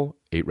 people,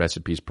 8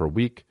 recipes per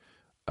week.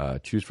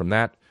 Choose from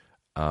that.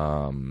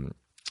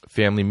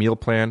 Family meal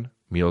plan,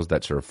 meals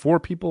that serve 4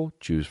 people.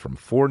 Choose from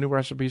 4 new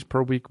recipes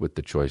per week with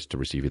the choice to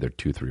receive either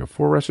 2, 3, or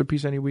 4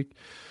 recipes any week.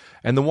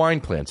 And the wine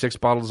plan, 6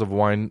 bottles of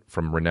wine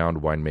from renowned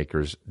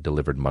winemakers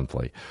delivered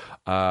monthly.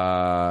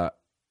 Upcoming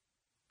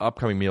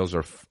meals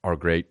are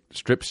great.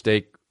 Strip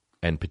steak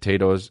and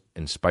potatoes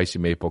and spicy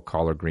maple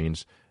collard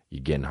greens. You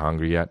getting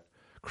hungry yet?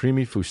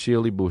 Creamy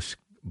fusilli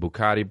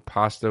bucati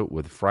pasta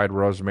with fried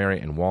rosemary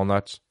and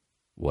walnuts.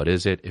 What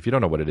is it? If you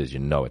don't know what it is, you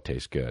know it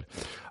tastes good.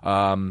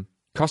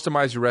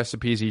 Customize your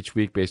recipes each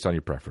week based on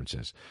your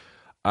preferences.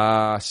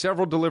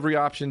 Several delivery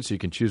options so you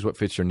can choose what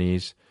fits your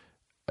needs,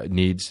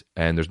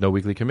 and there's no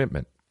weekly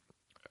commitment.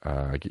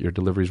 Get your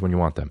deliveries when you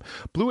want them.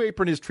 Blue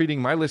Apron is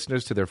treating my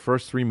listeners to their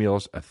first 3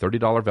 meals, a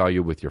 $30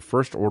 value with your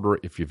first order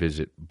if you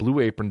visit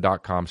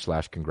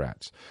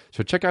blueapron.com/congrats.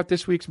 So check out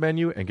this week's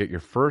menu and get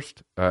your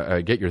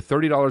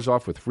 $30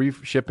 off with free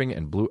shipping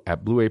at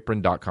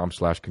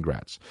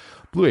blueapron.com/congrats.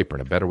 Blue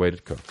Apron, a better way to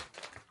cook.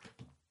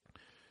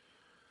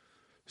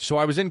 So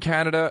I was in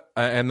Canada,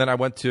 and then I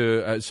did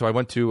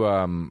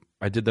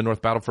the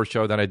North Battleford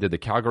show, then I did the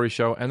Calgary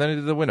show, and then I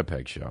did the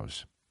Winnipeg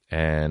shows.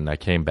 And I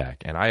came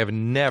back. And I have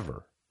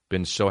never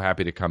been so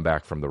happy to come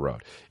back from the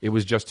road. It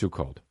was just too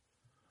cold.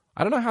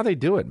 I don't know how they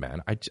do it,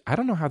 man. I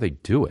don't know how they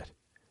do it.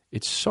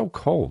 It's so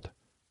cold.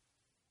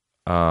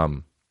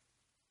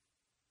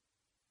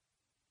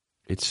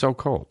 It's so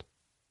cold.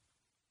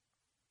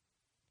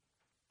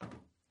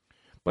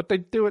 But they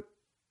do it,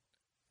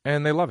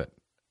 and they love it.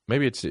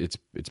 Maybe it's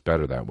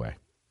better that way.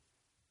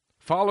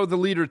 Follow the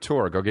Leader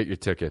Tour. Go get your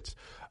tickets.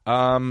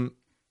 I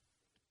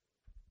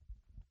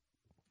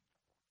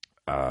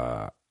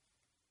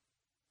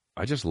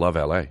just love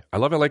LA. I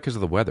love LA because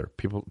of the weather.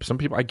 Some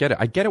people, I get it.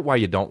 I get it why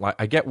you don't like.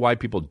 I get why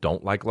people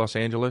don't like Los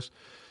Angeles,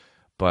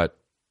 but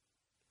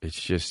it's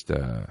just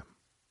how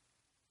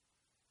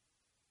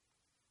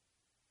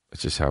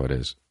it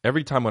is.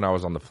 Every time when I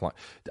was on the flight,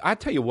 I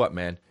tell you what,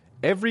 man.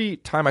 Every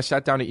time I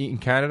sat down to eat in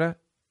Canada,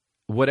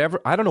 whatever,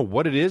 I don't know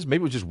what it is.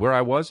 Maybe it was just where I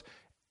was.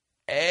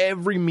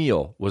 Every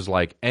meal was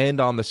like,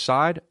 and on the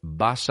side,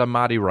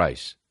 basmati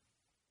rice.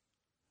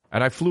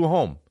 And I flew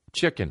home,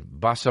 chicken,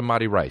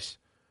 basmati rice.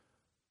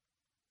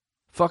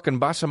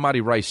 Fucking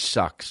basmati rice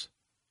sucks.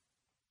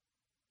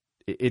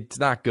 It's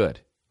not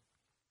good.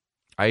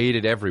 I ate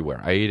it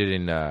everywhere. I ate it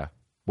in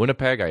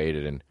Winnipeg. I ate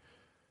it in...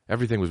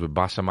 Everything was with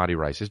basmati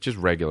rice. It's just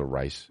regular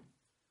rice.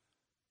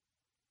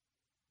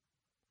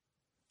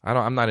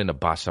 I'm not into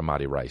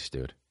basmati rice,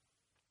 dude.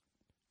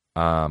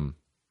 I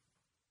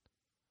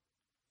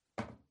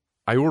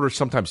order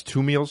sometimes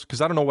 2 meals because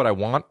I don't know what I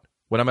want.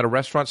 When I'm at a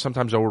restaurant,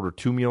 sometimes I order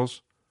 2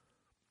 meals.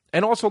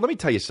 And also, let me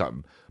tell you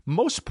something.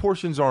 Most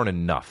portions aren't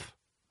enough.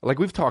 Like,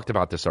 we've talked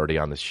about this already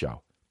on this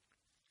show.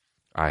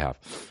 I have.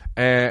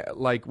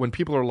 Like, when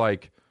people are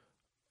like,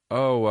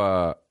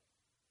 oh,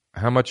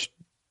 how much...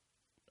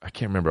 I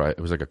can't remember.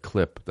 It was like a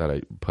clip that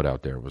I put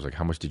out there. It was like,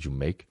 how much did you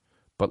make?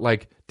 But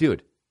like,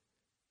 dude,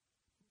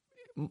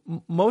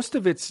 most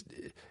of it's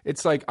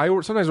like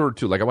sometimes I order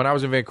 2. Like when I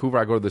was in Vancouver,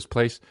 I go to this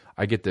place.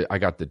 I got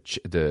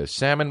the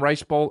salmon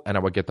rice bowl, and I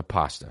would get the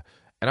pasta,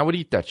 and I would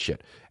eat that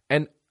shit.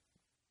 And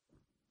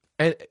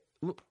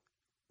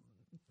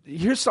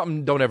here's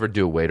something: don't ever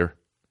do, waiter.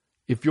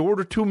 If you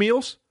order 2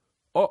 meals,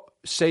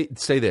 say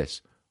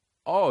this.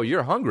 Oh,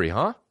 you're hungry,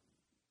 huh?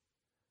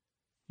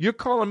 You're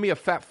calling me a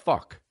fat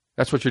fuck.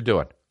 That's what you're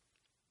doing.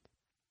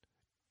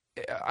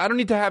 I don't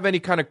need to have any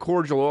kind of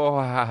cordial,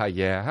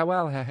 yeah,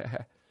 well,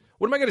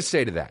 what am I going to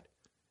say to that?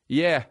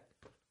 Yeah,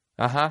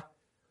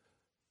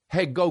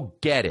 hey, go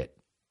get it.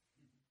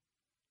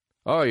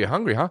 Oh, you're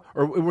hungry, huh?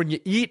 Or when you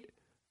eat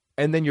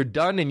and then you're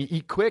done and you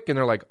eat quick and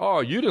they're like,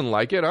 oh, you didn't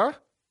like it, huh?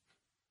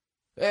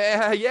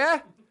 Yeah?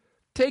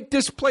 Take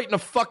this plate in the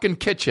fucking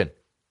kitchen.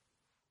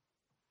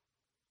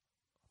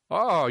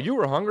 Oh, you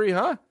were hungry,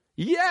 huh?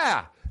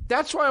 Yeah.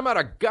 That's why I'm at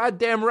a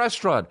goddamn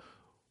restaurant.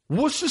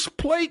 What's this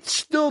plate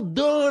still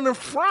doing in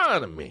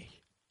front of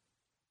me?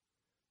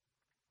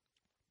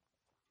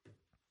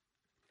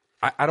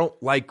 I don't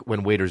like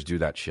when waiters do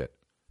that shit.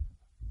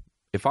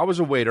 If I was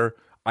a waiter,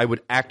 I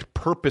would act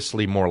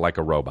purposely more like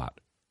a robot.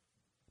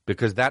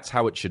 Because that's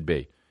how it should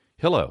be.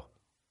 Hello.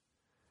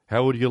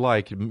 How would you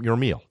like your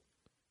meal?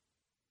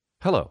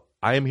 Hello.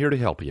 I am here to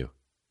help you.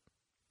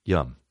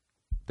 Yum.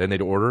 Then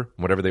they'd order.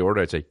 Whatever they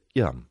order, I'd say,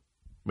 yum.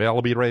 Well,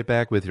 I'll be right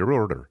back with your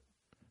order.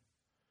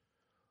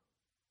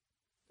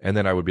 And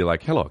then I would be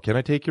like, hello, can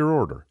I take your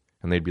order?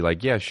 And they'd be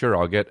like, yeah, sure,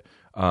 I'll get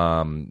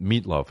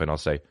meatloaf. And I'll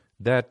say,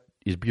 that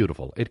is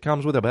beautiful. It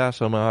comes with a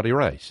basmati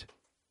rice.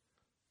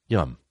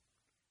 Yum.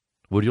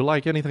 Would you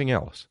like anything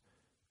else?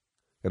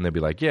 And they'd be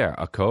like, yeah,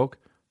 a Coke.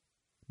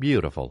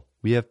 Beautiful.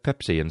 We have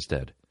Pepsi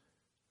instead.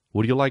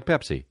 Would you like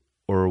Pepsi?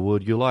 Or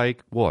would you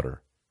like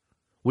water?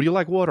 Would you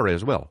like water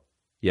as well?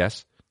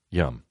 Yes.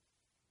 Yum.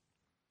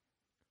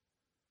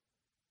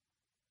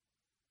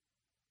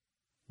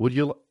 Would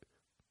you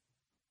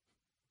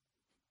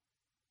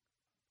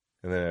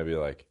And then I'd be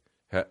like,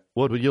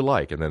 what would you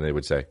like? And then they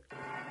would say,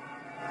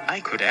 I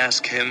could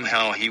ask him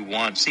how he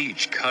wants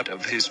each cut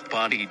of his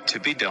body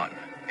to be done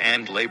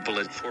and label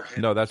it for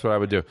him. No, that's what I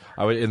would do.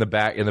 I would in the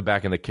back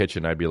in the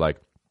kitchen, I'd be like,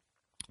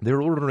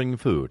 they're ordering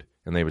food.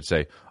 And they would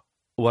say,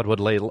 what would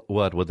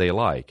they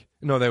like?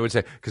 No, they would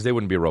say, because they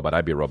wouldn't be a robot.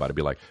 I'd be a robot. I'd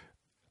be like,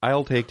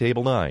 I'll take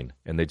table 9.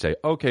 And they'd say,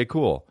 okay,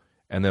 cool.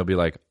 And they'll be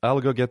like,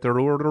 I'll go get their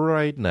order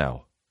right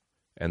now.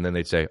 And then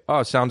they'd say,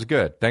 oh, sounds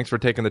good. Thanks for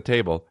taking the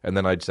table. And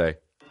then I'd say,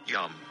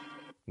 Yum.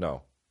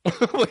 No.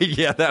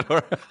 Yeah,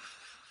 that.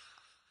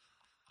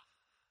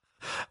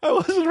 I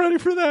wasn't ready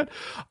for that.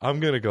 I'm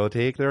going to go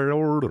take their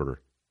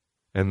order.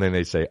 And then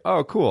they'd say,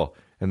 oh, cool.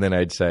 And then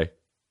I'd say,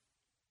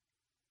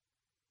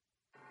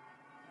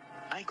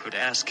 I could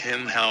ask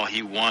him how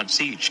he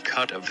wants each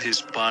cut of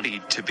his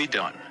body to be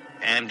done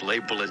and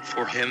label it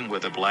for him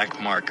with a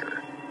black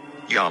marker.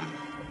 Yum.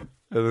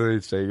 And then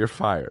they'd say, you're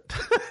fired.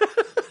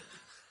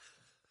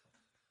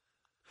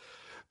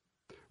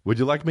 Would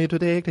you like me to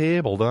take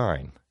table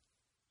 9?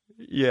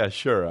 Yeah,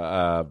 sure.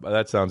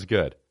 That sounds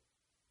good.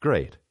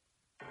 Great.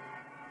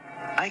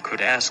 I could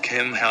ask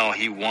him how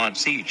he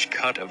wants each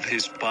cut of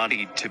his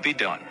body to be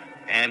done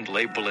and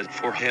label it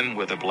for him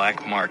with a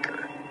black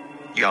marker.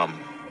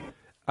 Yum.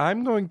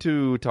 I'm going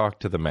to talk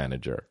to the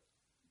manager.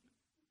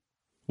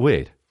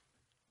 Wait.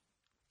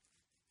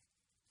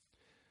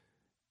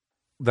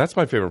 That's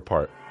my favorite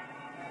part.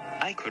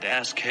 I could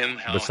ask him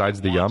how Besides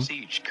he the wants yum?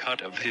 each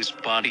cut of his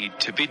body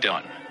to be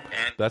done.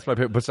 And That's my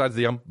favorite. Besides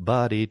the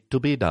body to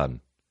be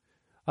done.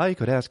 I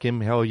could ask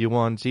him how he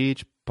wants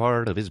each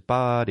part of his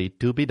body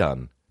to be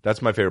done.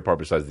 That's my favorite part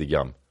besides the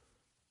yum.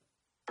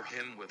 for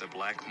him with a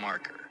black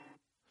marker.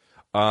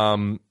 I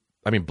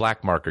mean,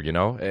 black marker, you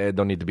know?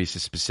 Don't need to be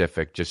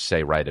specific. Just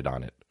say, write it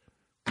on it.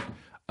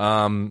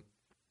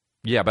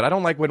 Yeah, but I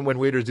don't like when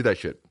waiters do that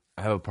shit.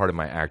 I have a part of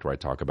my act where I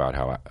talk about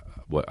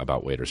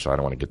about waiters, so I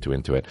don't want to get too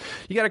into it.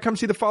 You got to come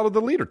see the Follow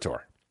the Leader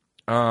tour.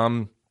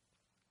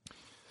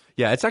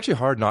 Yeah, it's actually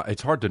hard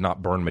to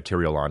not burn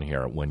material on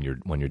here when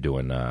you're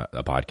doing a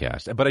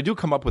podcast. But I do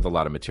come up with a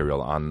lot of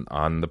material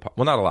on the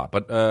well, not a lot,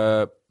 but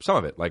some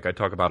of it. Like I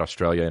talk about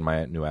Australia in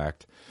my new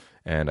act,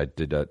 and I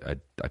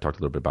talked a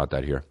little bit about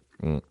that here.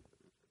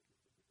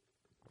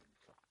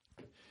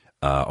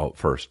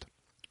 First,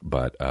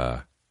 but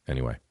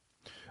anyway,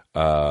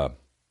 how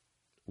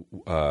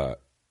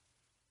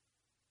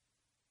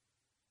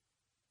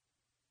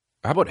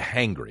about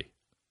hangry?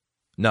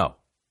 No.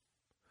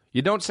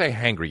 You don't say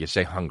hangry, you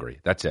say hungry.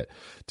 That's it.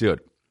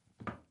 Dude.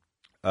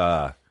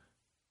 You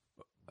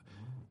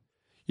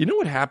know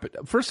what happened?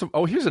 First of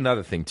all, here's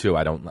another thing too.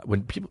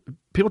 When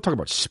people talk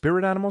about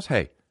spirit animals,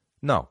 hey,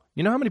 no.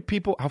 You know how many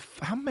people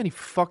how many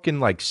fucking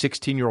like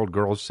 16-year-old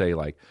girls say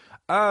like,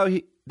 "Oh,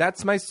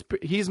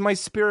 he's my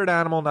spirit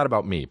animal," not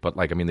about me, but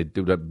like I mean they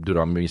do it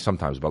on me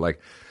sometimes, but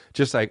like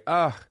just like,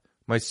 "Oh,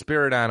 my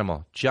spirit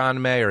animal.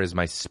 John Mayer is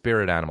my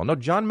spirit animal." No,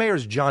 John Mayer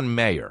is John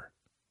Mayer.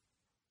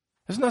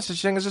 There's no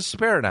such thing as a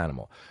spirit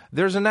animal.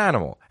 There's an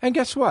animal. And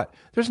guess what?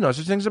 There's no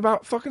such thing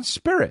about fucking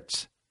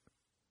spirits.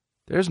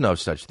 There's no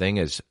such thing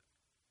as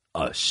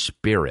a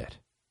spirit.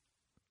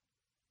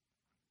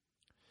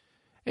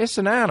 It's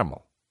an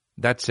animal.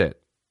 That's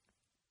it.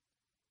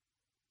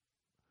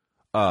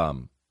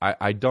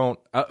 I don't...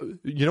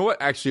 you know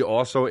what actually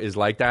also is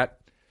like that?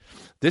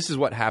 This is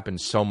what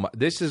happens so much.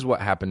 This is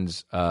what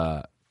happens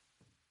to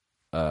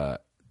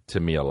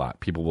me a lot.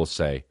 People will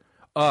say,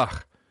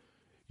 "Ugh,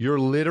 you're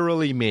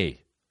literally me.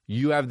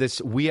 We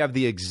have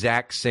the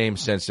exact same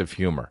sense of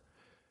humor."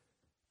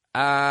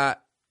 Yeah,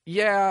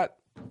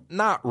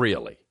 not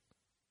really.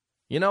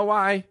 You know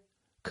why?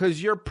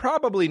 Because you're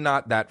probably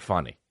not that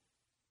funny.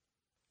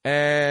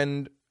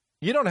 And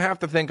you don't have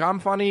to think I'm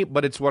funny,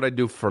 but it's what I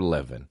do for a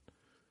living.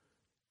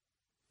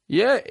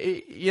 Yeah,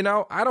 you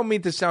know, I don't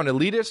mean to sound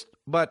elitist,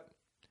 but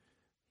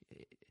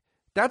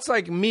that's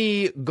like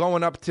me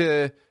going up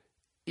to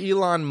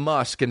Elon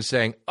Musk and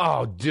saying,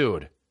 "Oh,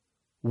 dude,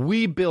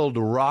 we build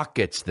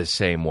rockets the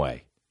same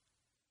way."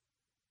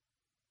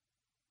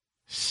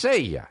 Say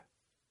ya.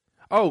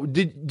 Oh,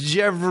 did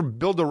you ever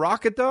build a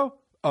rocket, though?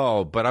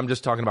 Oh, but I'm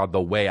just talking about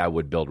the way I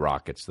would build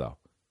rockets, though.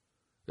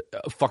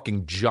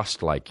 Fucking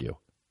just like you.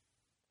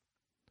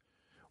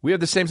 We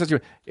have the same sense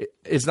of humor.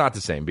 It's not the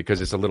same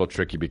because it's a little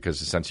tricky because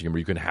the sense of humor,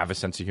 you can have a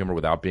sense of humor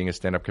without being a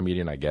stand-up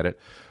comedian. I get it.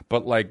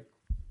 But like,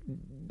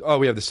 oh,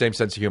 we have the same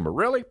sense of humor.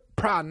 Really?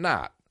 Probably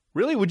not.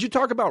 Really? Would you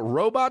talk about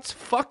robots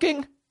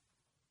fucking?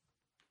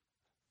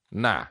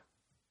 Nah.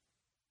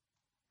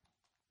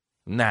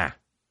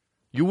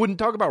 You wouldn't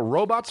talk about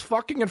robots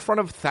fucking in front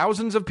of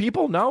thousands of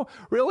people? No?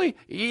 Really?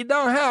 You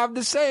don't have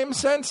the same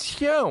sense of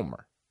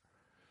humor.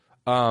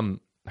 How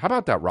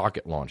about that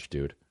rocket launch,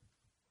 dude?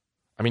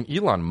 I mean,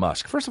 Elon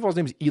Musk. First of all, his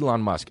name's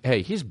Elon Musk.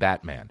 Hey, he's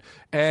Batman.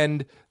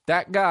 And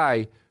that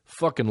guy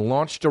fucking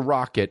launched a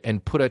rocket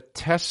and put a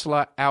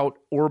Tesla out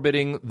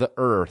orbiting the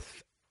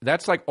Earth.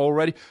 That's like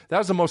already, that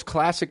was the most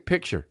classic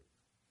picture.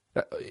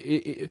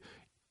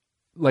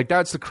 Like,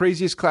 that's the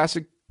craziest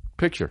classic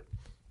picture.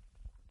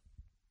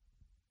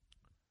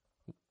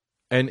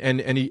 And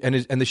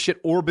the shit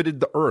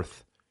orbited the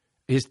Earth.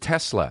 His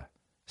Tesla.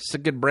 It's a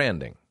good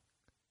branding.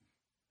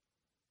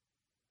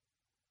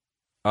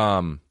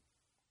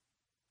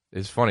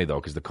 It's funny though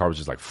because the car was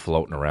just like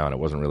floating around. It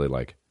wasn't really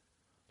like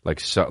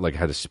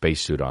had a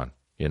spacesuit on,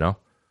 you know.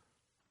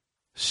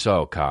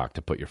 So cocked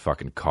to put your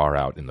fucking car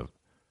out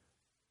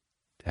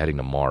heading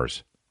to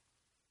Mars.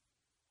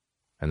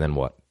 And then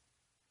what?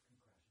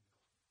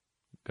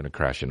 Going to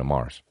crash into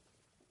Mars,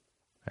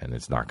 and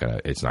it's not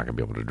gonna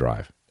be able to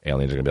drive.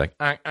 Aliens are gonna be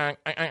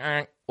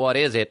like, What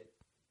is it?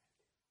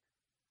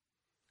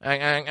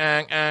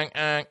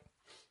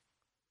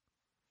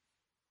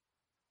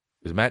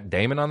 Is Matt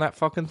Damon on that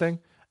fucking thing?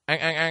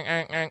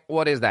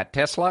 What is that,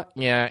 Tesla?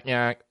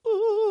 Yeah.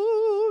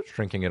 Ooh,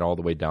 shrinking it all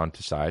the way down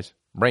to size.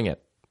 Bring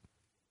it.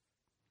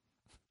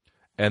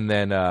 And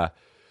then,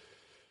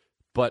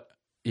 but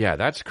yeah,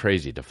 that's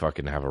crazy to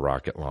fucking have a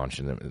rocket launch.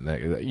 And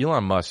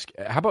Elon Musk.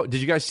 How about?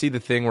 Did you guys see the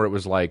thing where it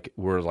was like,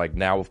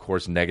 now, of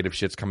course, negative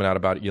shit's coming out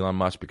about Elon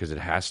Musk because it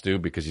has to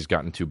because he's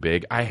gotten too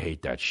big. I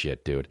hate that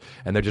shit, dude.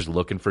 And they're just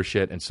looking for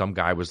shit. And some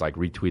guy was like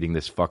retweeting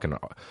this fucking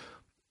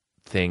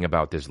thing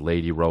about this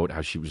lady wrote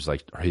how she was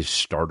like his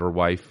starter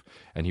wife,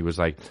 and he was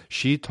like,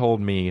 she told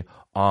me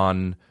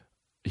on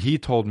he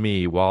told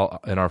me while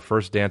in our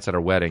first dance at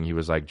our wedding, he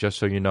was like, just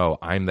so you know,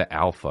 I'm the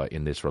alpha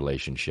in this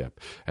relationship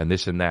and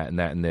this and that and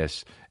that and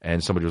this.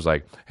 And somebody was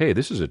like, hey,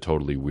 this is a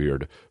totally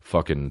weird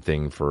fucking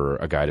thing for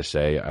a guy to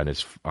say on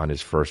his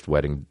first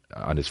wedding,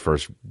 on his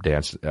first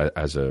dance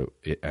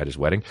at his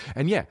wedding.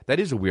 And yeah, that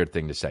is a weird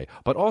thing to say.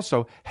 But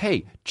also,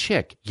 hey,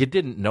 chick, you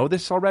didn't know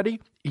this already?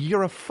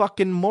 You're a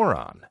fucking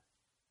moron.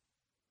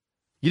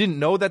 You didn't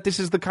know that this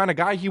is the kind of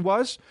guy he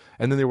was?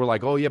 And then they were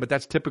like, oh yeah, but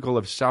that's typical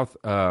of South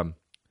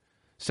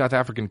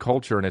African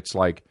culture, and it's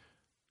like,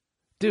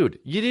 dude,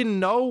 you didn't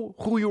know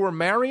who you were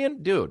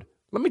marrying? Dude,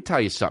 let me tell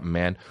you something,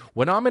 man.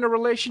 When I'm in a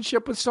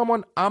relationship with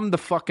someone, I'm the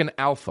fucking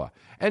alpha.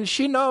 And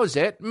she knows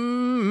it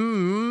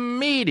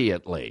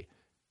immediately.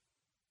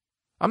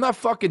 I'm not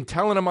fucking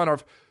telling him on our...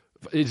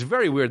 It's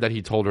very weird that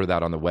he told her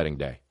that on the wedding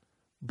day.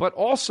 But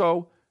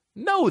also,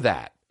 know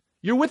that.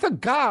 You're with a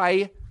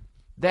guy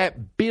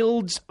that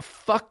builds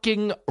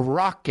fucking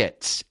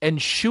rockets and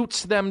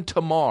shoots them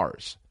to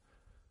Mars.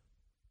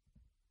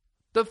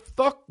 The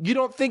fuck? You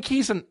don't think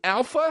he's an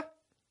alpha?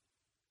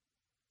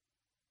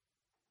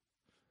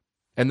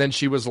 And then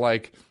she was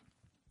like,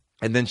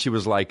 yeah,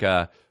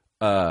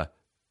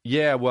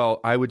 well,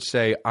 I would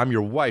say I'm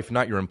your wife,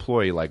 not your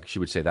employee. Like she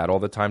would say that all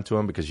the time to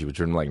him because she was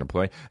treating him like an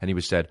employee. And he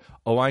was said,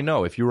 oh, I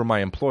know. If you were my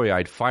employee,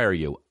 I'd fire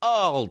you.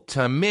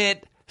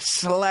 Ultimate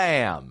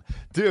slam.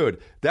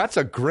 Dude, that's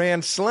a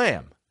grand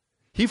slam.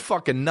 He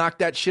fucking knocked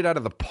that shit out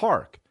of the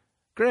park.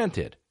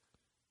 Granted,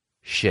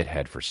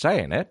 shithead for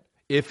saying it.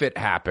 If it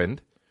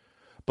happened,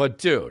 but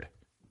dude,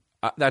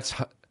 that's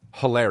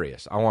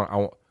hilarious.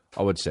 I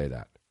would say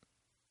that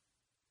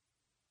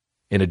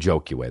in a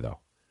jokey way, though.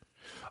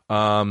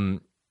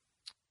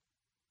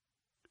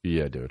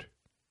 Yeah, dude.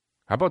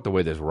 How about the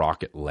way this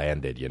rocket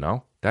landed? You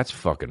know, that's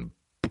fucking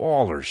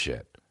baller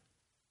shit.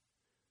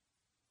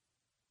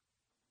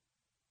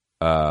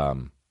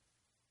 Gosh,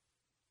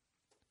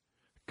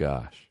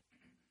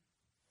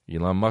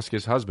 Elon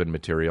Musk's husband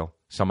material.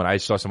 I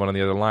saw someone on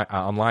the other line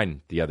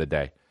online the other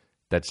day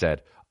that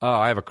said, oh,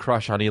 I have a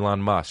crush on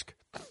Elon Musk.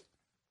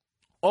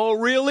 Oh,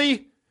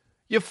 really?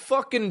 You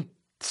fucking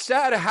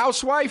sad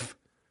housewife?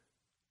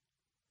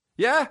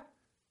 Yeah?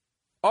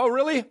 Oh,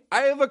 really?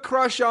 I have a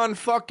crush on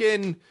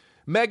fucking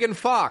Megan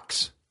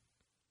Fox.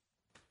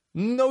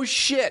 No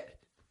shit.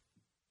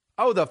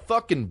 Oh, the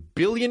fucking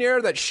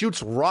billionaire that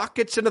shoots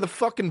rockets into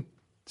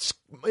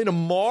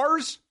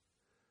Mars?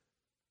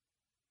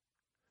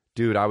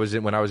 Dude,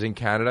 when I was in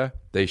Canada,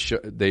 they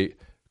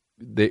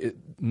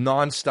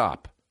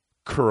nonstop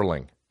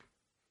curling.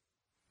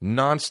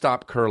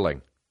 Nonstop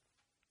curling.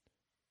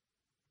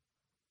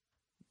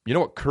 You know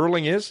what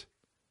curling is?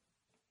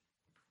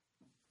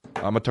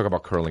 I'm going to talk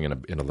about curling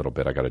in a little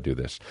bit. I got to do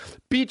this.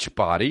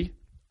 Beachbody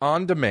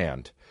On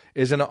Demand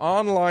is an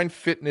online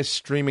fitness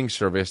streaming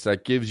service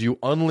that gives you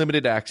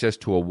unlimited access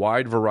to a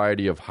wide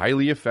variety of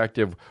highly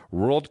effective,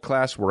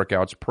 world-class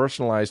workouts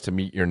personalized to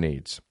meet your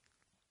needs.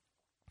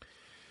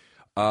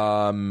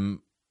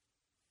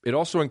 It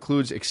also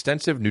includes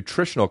extensive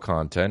nutritional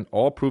content,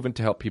 all proven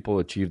to help people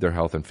achieve their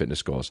health and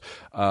fitness goals.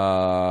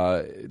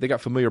 They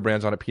got familiar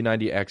brands on it,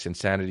 P90X,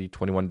 Insanity,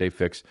 21-Day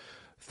Fix,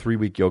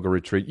 3-week yoga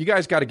retreat. You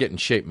guys got to get in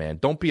shape, man.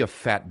 Don't be a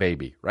fat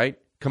baby, right?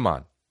 Come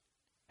on.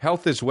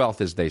 Health is wealth,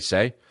 as they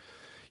say,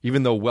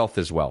 even though wealth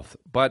is wealth.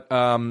 But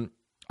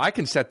I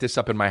can set this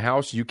up in my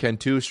house. You can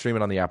too. Stream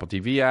it on the Apple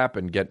TV app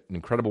and get an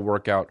incredible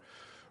workout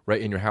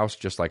right in your house,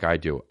 just like I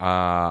do.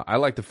 I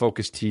like the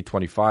Focus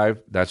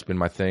T25. That's been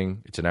my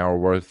thing. It's an hour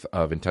worth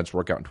of intense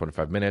workout in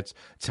 25 minutes.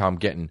 It's how I'm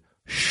getting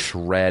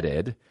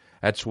shredded.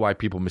 That's why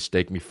people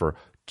mistake me for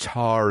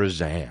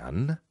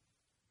Tarzan.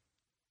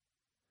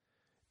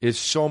 Is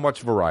so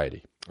much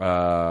variety.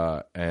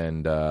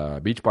 And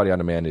Beachbody On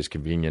Demand is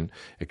convenient,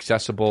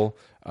 accessible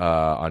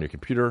on your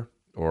computer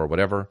or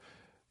whatever.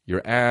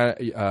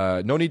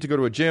 No need to go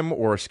to a gym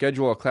or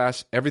schedule a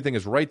class. Everything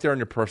is right there on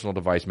your personal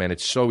device, man.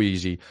 It's so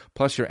easy.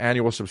 Plus, your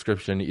annual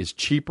subscription is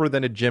cheaper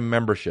than a gym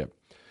membership.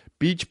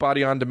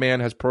 Beachbody On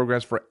Demand has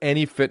programs for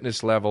any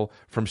fitness level,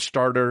 from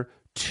starter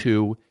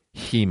to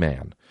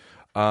He-Man.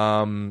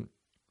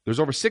 There's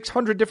over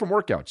 600 different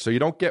workouts, so you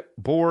don't get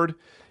bored.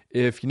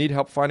 If you need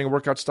help finding a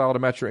workout style to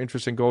match your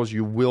interests and goals,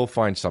 you will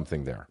find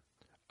something there.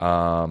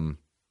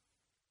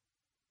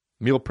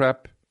 Meal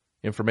prep,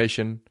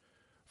 information,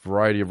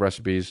 variety of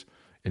recipes,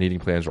 and eating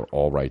plans are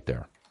all right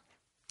there.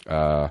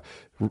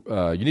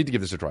 You need to give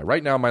this a try.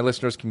 Right now, my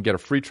listeners can get a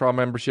free trial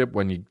membership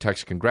when you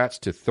text congrats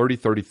to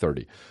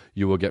 303030.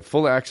 You will get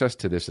full access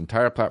to this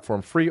entire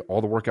platform free,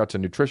 all the workouts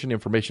and nutrition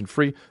information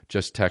free.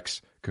 Just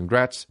text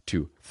congrats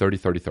to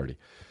 303030.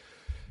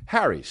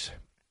 Harry's.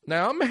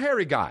 Now, I'm a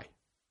hairy guy.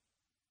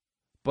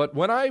 But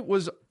when I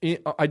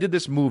did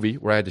this movie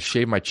where I had to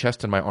shave my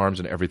chest and my arms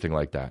and everything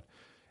like that,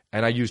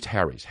 and I used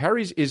Harry's.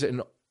 Harry's is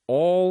an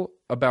all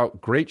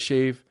about great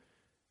shave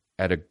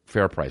at a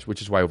fair price,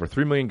 which is why over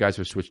 3 million guys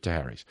have switched to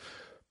Harry's.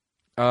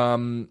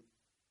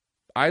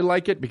 I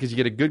like it because you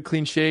get a good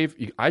clean shave.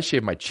 I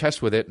shave my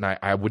chest with it, and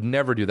I would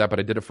never do that, but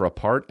I did it for a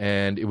part,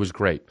 and it was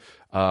great.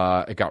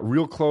 It got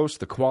real close.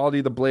 The quality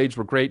of the blades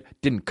were great.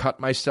 Didn't cut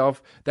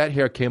myself. That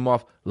hair came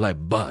off like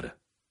butter.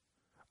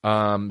 It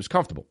was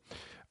comfortable.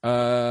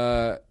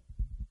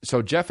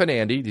 So Jeff and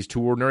Andy, these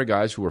two ordinary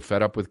guys who were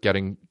fed up with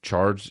getting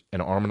charged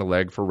an arm and a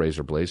leg for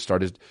razor blades,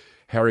 started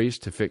Harry's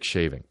to fix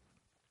shaving.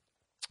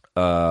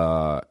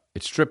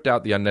 It stripped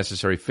out the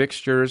unnecessary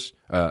features,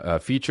 and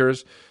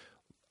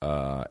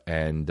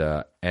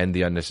the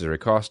unnecessary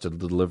cost to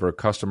deliver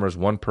customers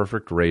one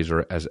perfect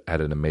razor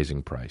at an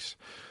amazing price.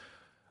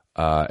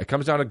 It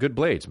comes down to good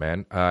blades,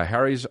 man.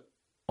 Harry's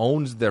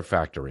owns their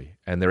factory,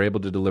 and they're able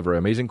to deliver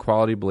amazing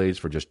quality blades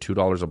for just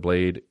 $2 a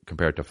blade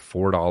compared to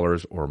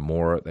 $4 or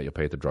more that you'll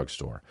pay at the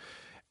drugstore.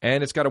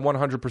 And it's got a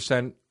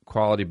 100%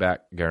 quality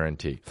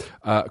guarantee.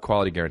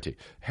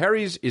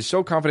 Harry's is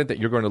so confident that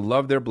you're going to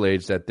love their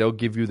blades that they'll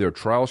give you their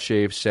trial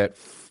shave set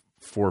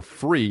for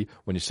free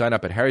when you sign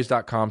up at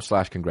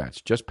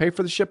harrys.com/congrats. Just pay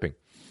for the shipping.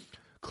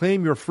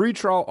 Claim your free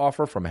trial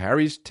offer from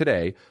Harry's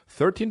today.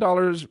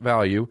 $13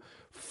 value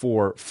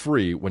for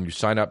free when you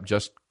sign up.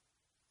 Just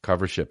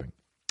cover shipping.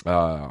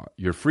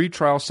 Your free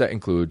trial set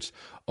includes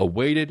a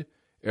weighted,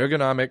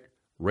 ergonomic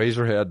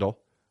razor handle,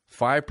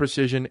 5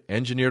 precision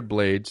engineered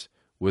blades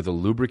with a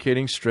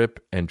lubricating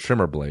strip and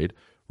trimmer blade,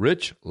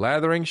 rich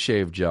lathering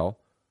shave gel,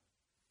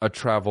 a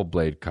travel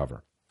blade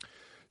cover.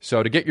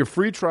 So to get your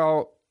free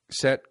trial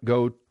set,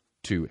 go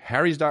to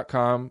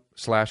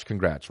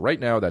harrys.com/congrats. Right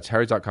now, that's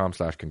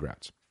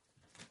harrys.com/congrats.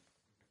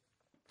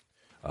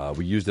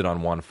 We used it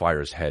on Juan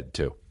Fire's head,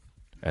 too,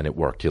 and it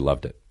worked. He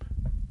loved it.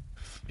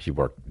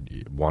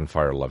 Juan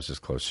Fire loves his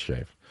close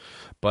shave.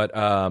 But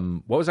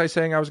what was I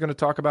saying I was going to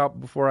talk about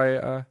before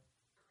I...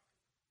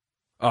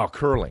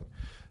 curling.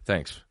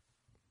 Thanks.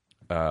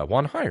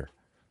 Juan Hire.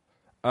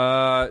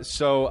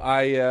 So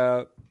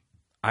I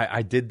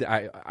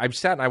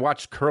sat and I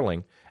watched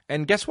curling,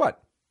 and guess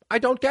what? I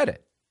don't get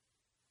it.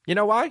 You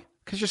know why?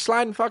 Because you're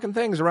sliding fucking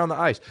things around the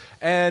ice.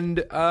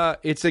 And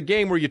it's a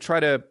game where you try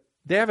to...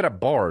 They have it at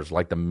bars,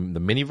 like the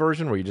mini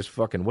version where you just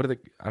fucking...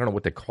 I don't know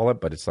what they call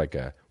it, but it's like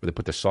where they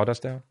put the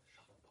sawdust down.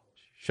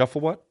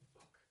 Shuffle what?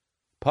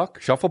 Puck?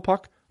 Shuffle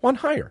puck? One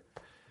higher.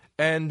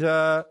 And...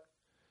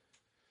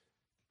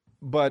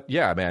 But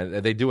yeah,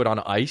 man, they do it on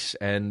ice,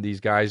 and these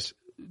guys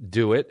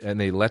do it,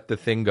 and they let the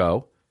thing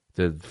go,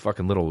 the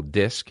fucking little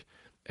disc,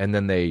 and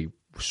then they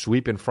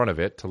sweep in front of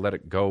it to let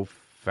it go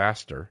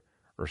faster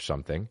or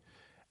something.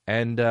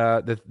 And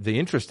the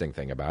interesting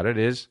thing about it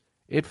is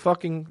it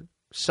fucking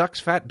sucks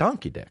fat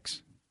donkey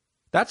dicks.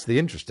 That's the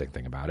interesting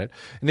thing about it.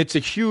 And it's a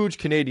huge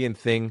Canadian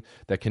thing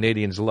that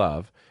Canadians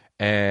love,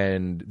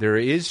 and there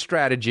is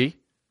strategy.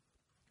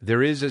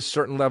 There is a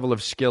certain level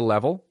of skill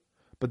level.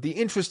 But the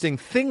interesting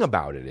thing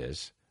about it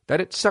is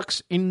that it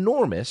sucks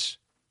enormous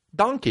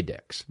donkey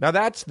dicks. Now,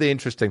 that's the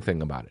interesting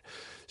thing about it.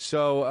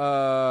 So,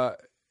 a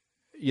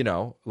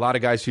lot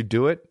of guys who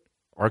do it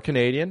are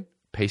Canadian,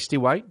 pasty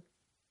white.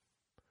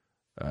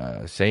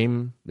 There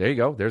you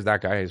go. There's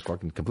that guy. He's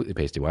fucking completely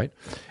pasty white.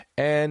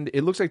 And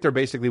it looks like they're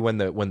basically when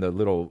the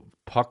little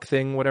puck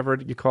thing, whatever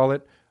you call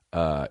it,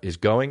 is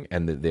going,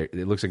 and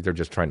it looks like they're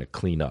just trying to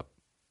clean up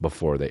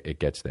before it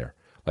gets there.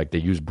 Like they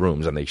use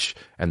brooms and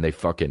they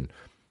fucking...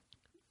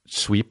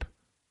 sweep.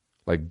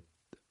 Like,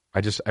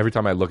 every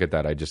time I look at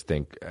that, I just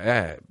think,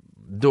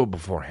 do it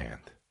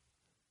beforehand.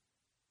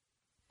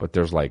 But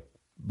there's like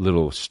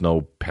little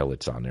snow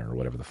pellets on there or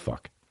whatever the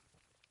fuck.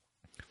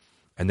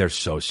 And they're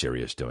so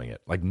serious doing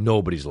it. Like,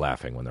 nobody's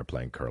laughing when they're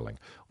playing curling,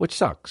 which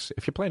sucks.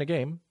 If you're playing a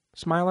game,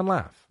 smile and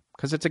laugh,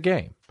 because it's a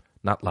game,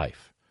 not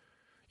life.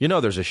 You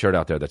know there's a shirt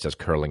out there that says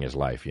curling is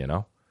life, you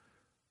know?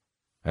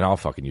 And I'll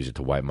fucking use it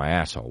to wipe my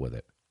asshole with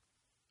it.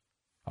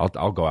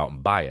 I'll go out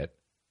and buy it.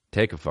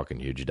 Take a fucking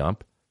huge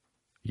dump,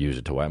 use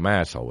it to wipe my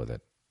asshole with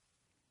it,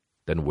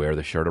 then wear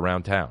the shirt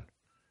around town.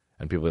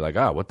 And people be like,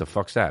 what the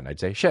fuck's that? And I'd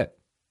say, shit.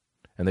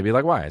 And they'd be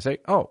like, why? I'd say,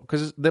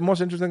 because the most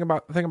interesting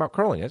thing about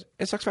curling is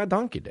it sucks fat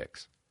donkey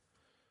dicks.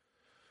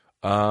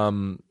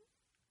 Yeah,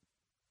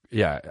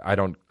 I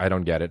don't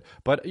get it.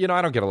 But,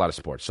 I don't get a lot of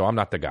sports, so I'm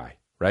not the guy,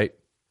 right?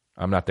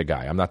 I'm not the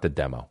guy. I'm not the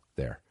demo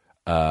there.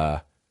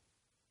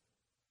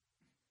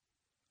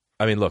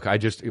 Look,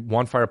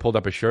 Juan Fire pulled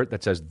up a shirt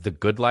that says The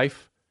Good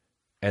Life.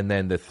 And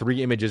then the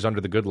 3 images under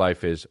The Good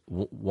Life is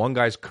one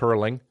guy's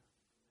curling,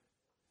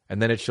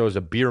 and then it shows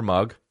a beer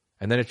mug,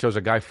 and then it shows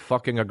a guy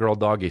fucking a girl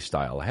doggy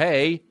style.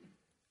 Hey,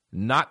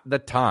 not the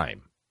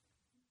time.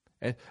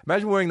 And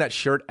imagine wearing that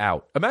shirt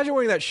out. Imagine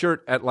wearing that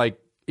shirt at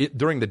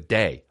during the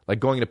day,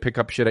 like going to pick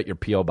up shit at your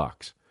P.O.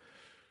 box.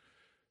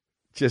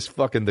 Just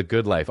fucking The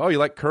Good Life. Oh, you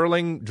like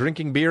curling,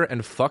 drinking beer,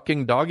 and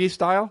fucking doggy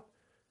style?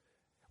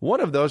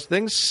 One of those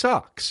things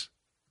sucks.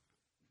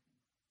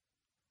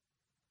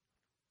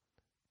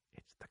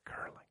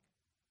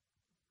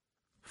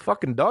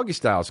 Fucking doggy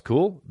style's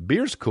cool.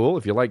 Beer's cool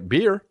if you like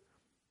beer.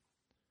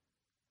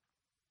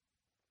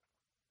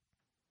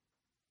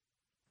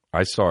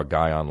 I saw a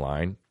guy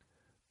online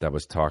that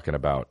was talking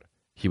about,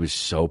 he was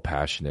so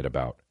passionate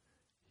about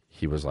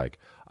he was like,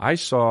 I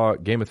saw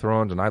Game of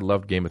Thrones and I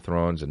loved Game of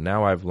Thrones, and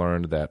now I've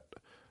learned that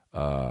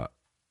the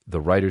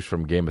writers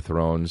from Game of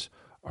Thrones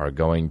are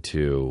going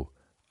to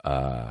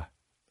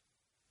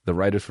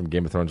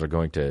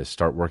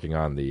start working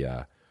on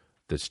the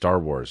Star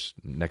Wars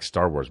next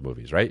Star Wars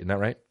movies, right? Isn't that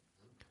right?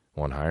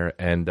 One higher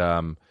and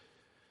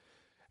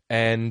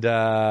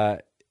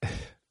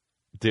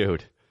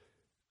dude,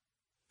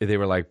 they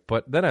were like,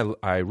 but then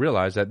I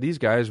realized that these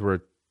guys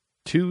were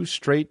two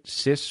straight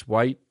cis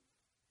white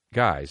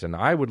guys, and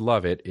I would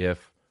love it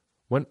if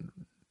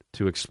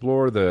to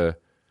explore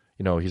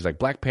he's like,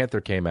 Black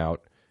Panther came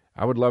out.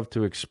 I would love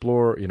to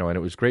explore, and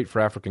it was great for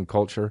African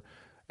culture,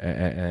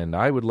 and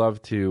I would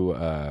love to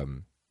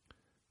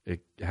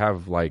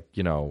have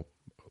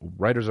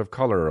writers of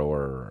color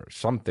or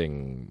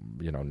something,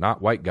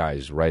 not white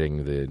guys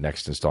writing the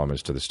next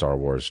installments to the Star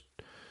Wars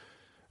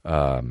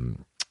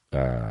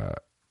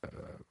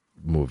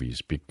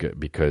movies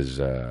because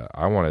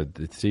I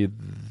wanted to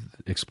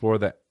explore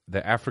the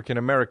African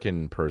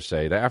American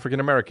the African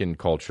American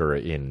culture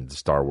in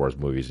Star Wars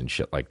movies and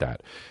shit like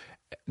that.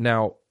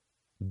 Now,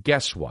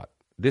 guess what?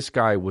 This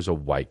guy was a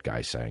white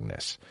guy saying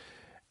this,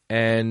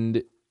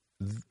 and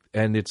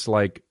it's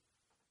like,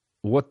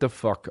 what the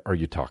fuck are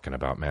you talking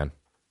about, man?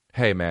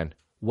 Hey, man,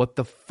 what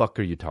the fuck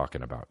are you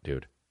talking about,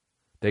 dude?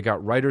 They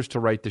got writers to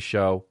write the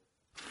show.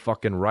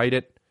 Fucking write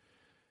it.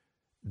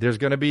 There's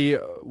going to be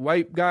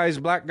white guys,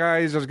 black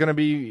guys. There's going to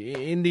be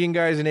Indian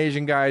guys and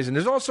Asian guys. And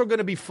there's also going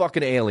to be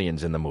fucking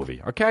aliens in the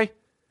movie, okay?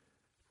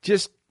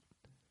 Just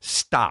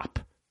stop.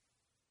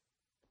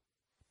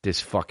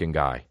 This fucking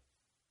guy.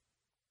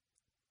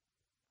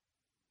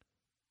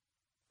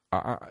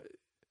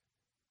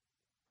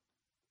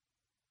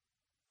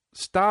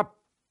 Stop.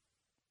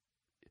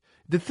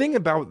 The thing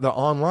about the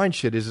online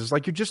shit is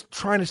like you're just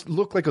trying to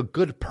look like a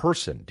good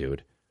person,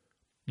 dude.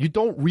 You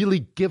don't really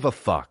give a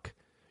fuck.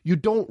 You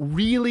don't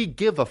really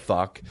give a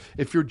fuck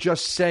if you're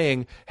just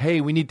saying, hey,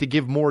 we need to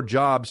give more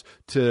jobs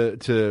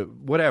to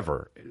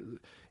whatever,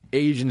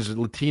 Asians,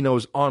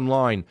 Latinos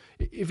online.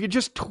 If you're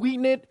just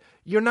tweeting it,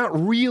 you're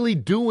not really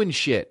doing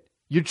shit.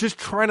 You're just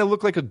trying to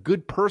look like a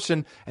good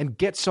person and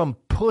get some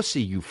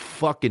pussy, you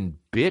fucking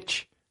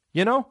bitch.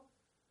 You know?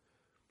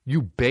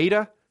 You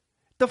beta?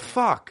 The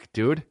fuck,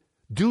 dude?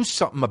 Do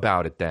something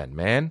about it then,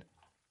 man.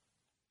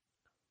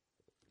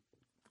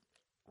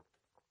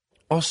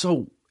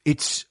 Also,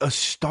 it's a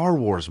Star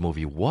Wars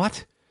movie.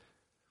 What?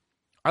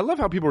 I love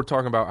how people are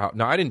talking about how...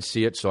 Now, I didn't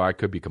see it, so I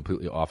could be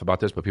completely off about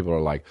this, but people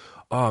are like,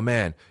 oh,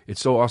 man, it's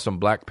so awesome.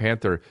 Black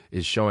Panther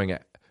is showing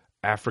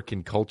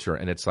African culture,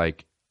 and it's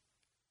like,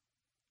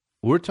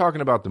 we're talking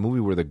about the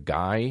movie where the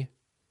guy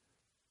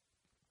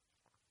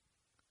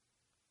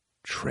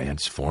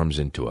transforms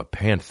into a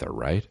panther,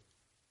 right?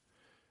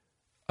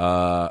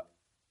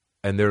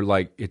 And they're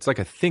like, it's like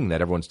a thing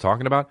that everyone's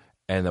talking about.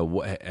 And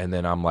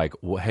then I'm like,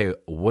 well, hey,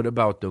 what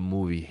about the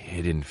movie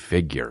Hidden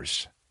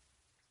Figures?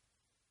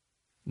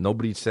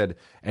 Nobody said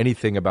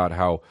anything about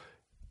how...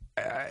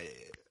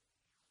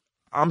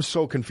 I'm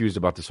so confused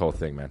about this whole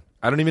thing, man.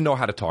 I don't even know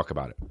how to talk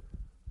about it.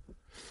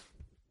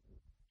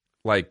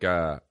 Like,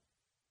 I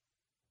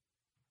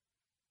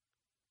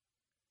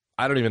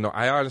don't even know.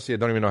 I honestly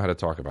don't even know how to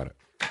talk about it.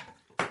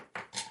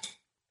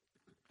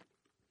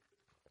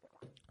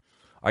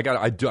 I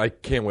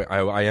can't wait.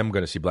 I am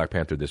going to see Black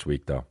Panther this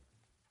week, though,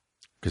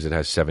 because it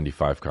has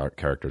 75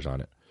 characters on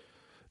it.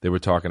 They were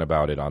talking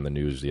about it on the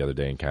news the other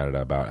day in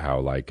Canada about how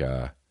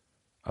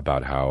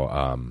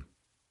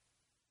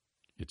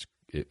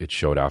it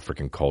showed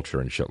African culture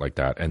and shit like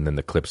that. And then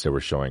the clips they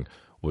were showing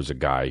was a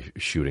guy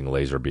shooting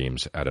laser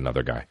beams at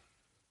another guy,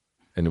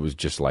 and it was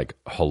just like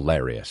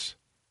hilarious.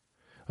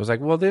 I was like,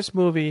 well, this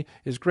movie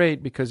is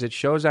great because it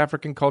shows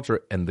African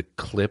culture, and the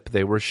clip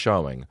they were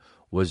showing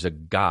was a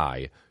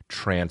guy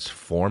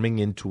transforming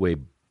into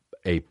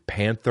a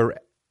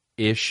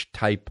panther-ish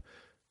type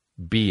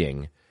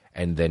being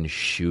and then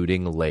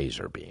shooting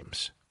laser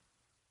beams.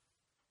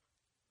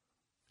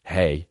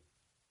 Hey,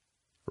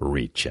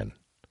 reaching.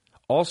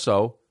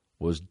 Also,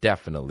 was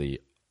definitely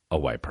a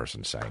white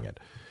person saying it.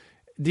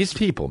 These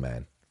people,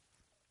 man.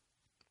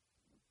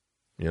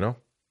 You know?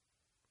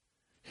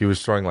 He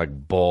was throwing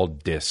like ball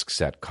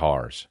discs at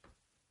cars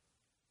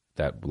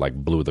that like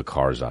blew the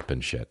cars up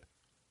and shit.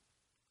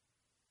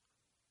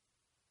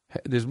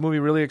 This movie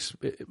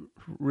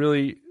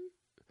really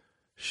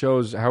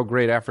shows how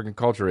great African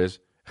culture is.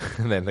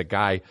 And then the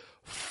guy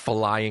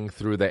flying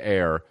through the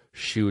air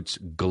shoots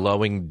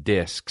glowing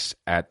discs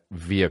at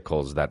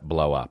vehicles that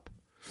blow up.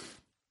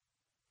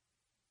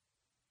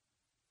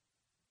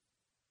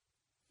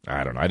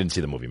 I don't know. I didn't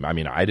see the movie. I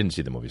mean, I didn't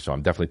see the movie, so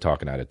I'm definitely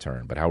talking out of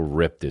turn. But how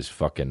ripped is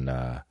fucking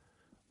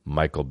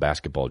Michael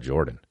Basketball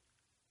Jordan?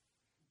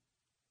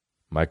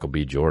 Michael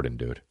B. Jordan,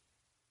 dude.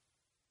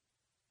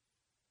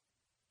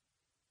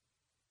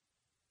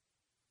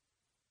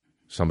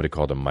 Somebody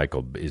called him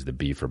Michael is the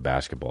B for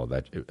basketball.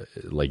 That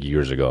like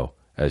years ago.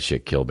 That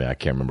shit killed me. I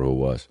can't remember who it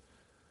was.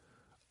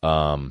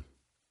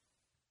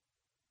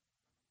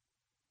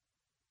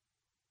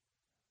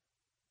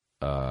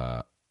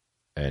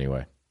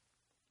 Anyway.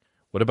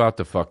 What about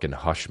the fucking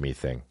Hush Me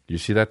thing? Do you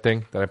see that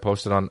thing that I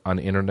posted on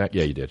the internet?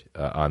 Yeah, you did.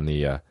 On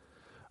the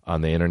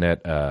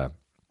internet, on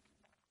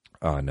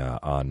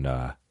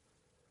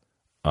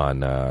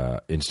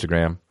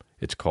Instagram.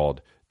 It's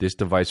called "This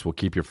device will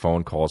keep your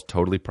phone calls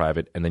totally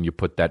private," and then you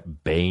put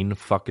that Bane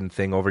fucking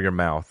thing over your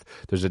mouth.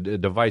 There's a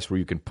device where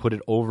you can put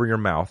it over your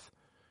mouth.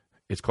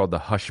 It's called the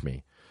Hush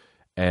Me,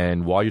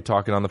 and while you're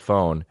talking on the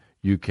phone,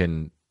 you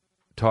can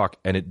talk,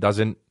 and it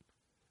doesn't,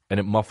 and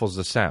it muffles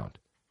the sound.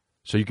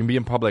 So you can be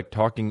in public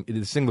talking.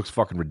 This thing looks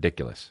fucking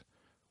ridiculous.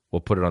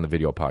 We'll put it on the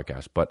video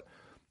podcast.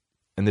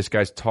 And this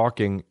guy's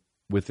talking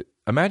with,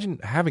 imagine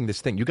having this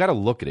thing. You got to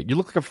look at it. You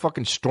look like a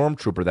fucking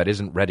stormtrooper that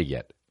isn't ready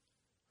yet.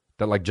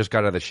 That like just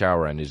got out of the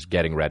shower and is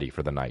getting ready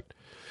for the night.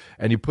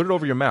 And you put it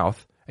over your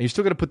mouth, and you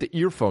still got to put the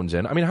earphones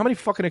in. I mean, how many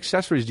fucking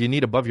accessories do you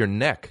need above your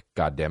neck?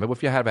 God damn it. What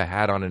if you have a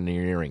hat on and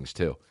earrings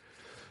too?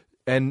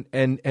 And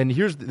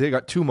here's, they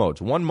got two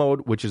modes. One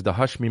mode, which is the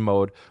Hush Me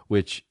mode,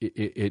 which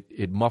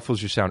it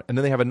muffles your sound. And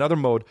then they have another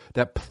mode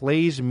that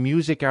plays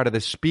music out of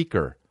the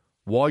speaker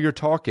while you're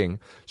talking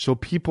so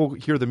people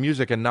hear the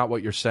music and not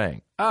what you're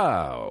saying.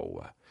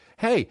 Oh.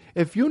 Hey,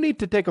 if you need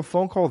to take a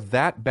phone call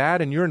that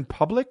bad and you're in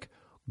public,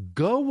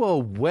 go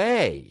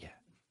away.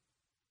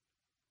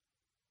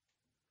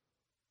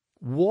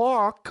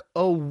 Walk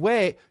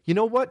away. You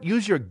know what?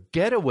 Use your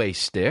getaway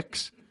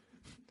sticks.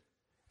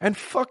 And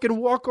fucking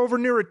walk over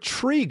near a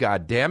tree,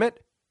 goddammit.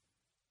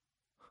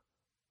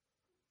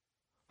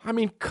 I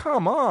mean,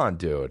 come on,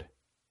 dude.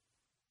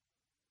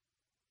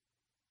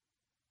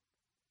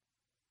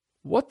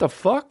 What the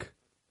fuck?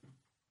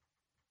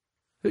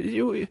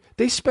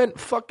 They spent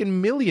fucking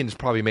millions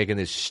probably making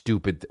this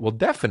stupid... Well,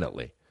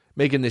 definitely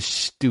making this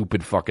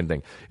stupid fucking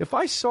thing. If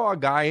I saw a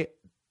guy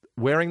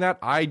wearing that,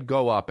 I'd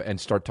go up and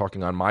start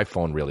talking on my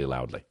phone really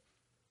loudly.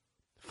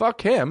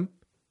 Fuck him.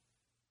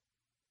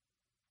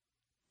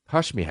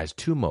 Hush Me has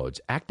two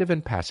modes, active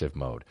and passive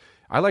mode.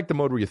 I like the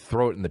mode where you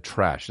throw it in the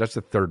trash. That's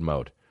the third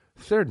mode.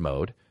 Third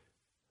mode,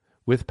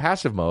 with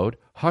passive mode,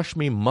 Hush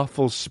Me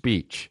muffles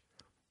speech.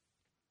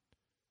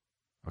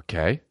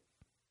 Okay.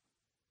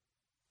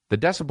 The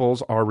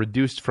decibels are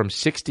reduced from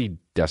 60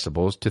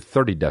 decibels to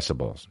 30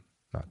 decibels.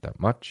 Not that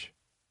much.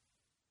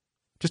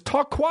 Just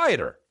talk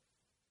quieter.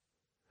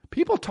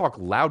 People talk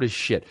loud as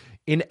shit.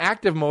 In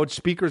active mode,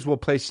 speakers will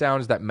play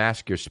sounds that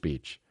mask your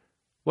speech.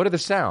 What are the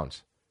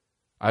sounds?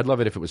 I'd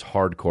love it if it was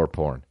hardcore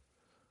porn.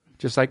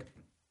 Just like,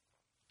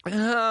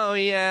 oh,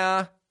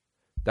 yeah.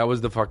 That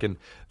was the fucking...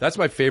 That's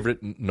my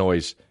favorite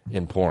noise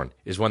in porn,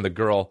 is when the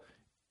girl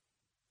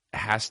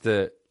has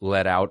to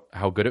let out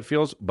how good it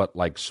feels, but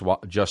like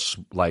just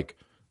like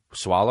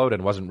swallowed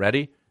and wasn't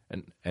ready,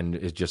 and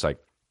is just like,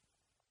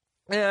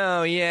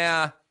 oh,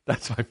 yeah.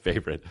 That's my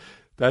favorite.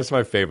 That's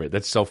my favorite.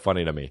 That's so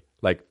funny to me.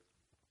 Like,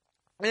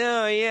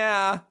 oh,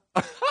 yeah.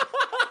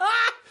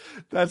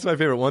 That's my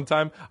favorite. One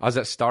time, I was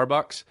at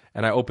Starbucks,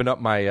 and I opened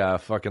up my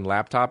fucking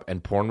laptop,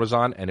 and porn was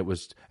on, and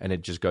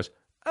it just goes,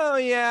 oh,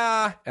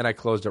 yeah. And I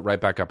closed it right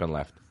back up and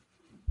left.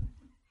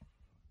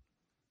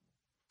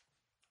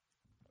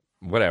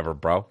 Whatever,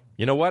 bro.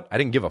 You know what? I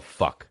didn't give a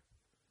fuck.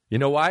 You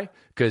know why?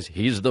 Because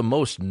he's the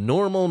most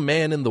normal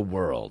man in the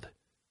world.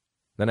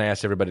 Then I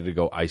asked everybody to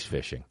go ice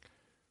fishing.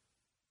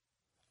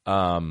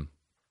 I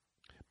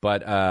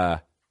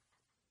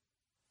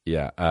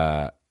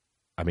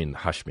mean,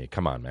 Hush Me.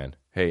 Come on, man.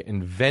 Hey,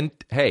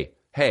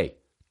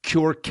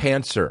 cure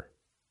cancer.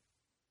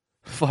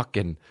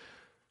 Fucking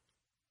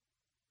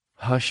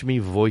Hush Me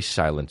voice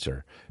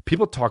silencer.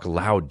 People talk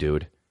loud,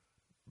 dude.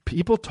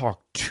 People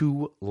talk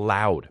too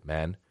loud,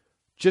 man.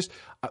 Just,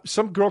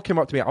 some girl came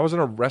up to me. I was in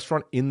a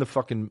restaurant in the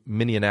fucking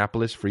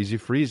Minneapolis,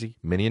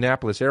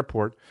 Minneapolis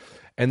airport.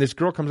 And this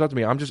girl comes up to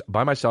me. I'm just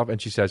by myself.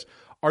 And she says,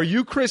 are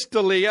you Chris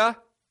D'Elia?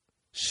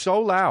 So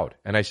loud.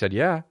 And I said,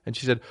 yeah. And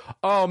she said,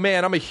 oh,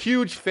 man, I'm a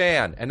huge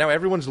fan. And now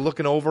everyone's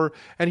looking over.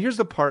 And here's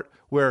the part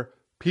where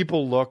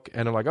people look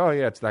and are like, oh,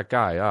 yeah, it's that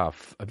guy.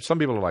 Some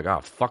people are like, oh,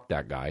 fuck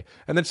that guy.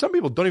 And then some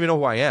people don't even know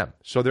who I am.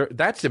 So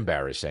that's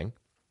embarrassing.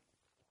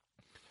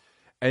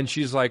 And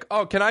she's like,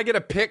 oh, can I get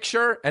a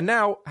picture? And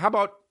now, how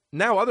about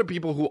now other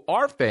people who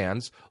are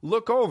fans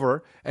look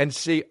over and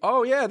see,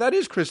 oh, yeah, that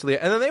is Chris D'Elia.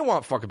 And then they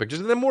want fucking pictures.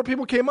 And then more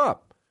people came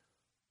up.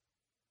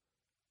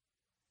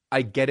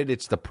 I get it.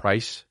 It's the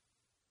price.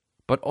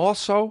 But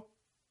also,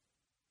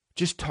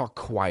 just talk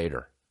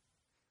quieter.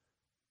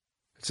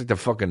 It's like the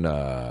fucking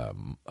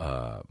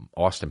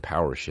Austin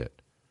Powers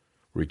shit,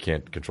 where he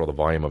can't control the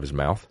volume of his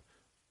mouth.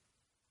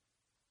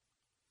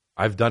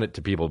 I've done it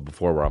to people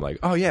before where I'm like,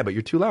 oh, yeah, but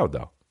you're too loud,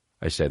 though.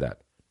 I say that,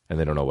 and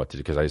they don't know what to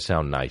do because I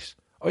sound nice.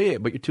 Oh, yeah,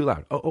 but you're too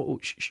loud. Oh,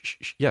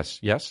 shh.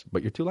 Yes,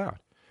 but you're too loud.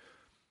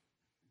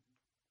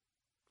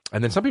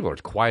 And then some people are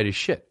quiet as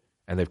shit,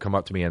 and they've come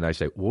up to me and I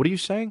say, what are you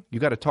saying? You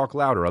got to talk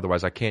louder,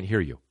 otherwise I can't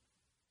hear you.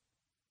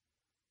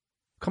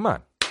 Come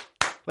on.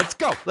 Let's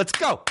go.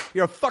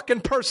 You're a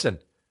fucking person.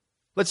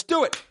 Let's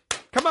do it.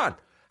 Come on.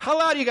 How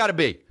loud you got to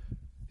be?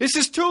 This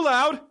is too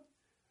loud.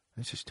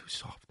 This is too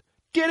soft.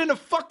 Get in the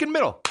fucking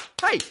middle.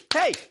 Hey,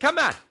 come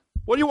on.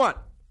 What do you want?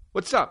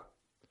 What's up?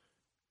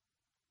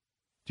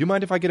 you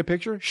mind if I get a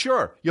picture?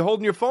 Sure. You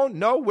holding your phone?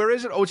 No. Where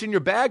is it? Oh, it's in your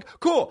bag?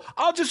 Cool.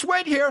 I'll just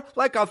wait here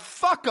like a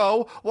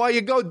fucko while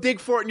you go dig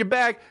for it in your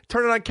bag,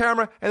 turn it on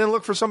camera, and then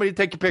look for somebody to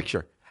take your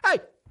picture. Hey,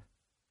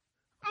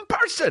 I'm a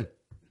person.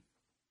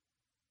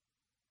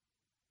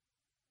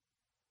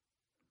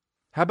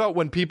 How about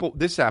when people,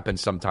 this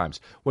happens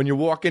sometimes, when you're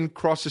walking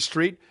across the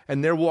street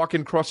and they're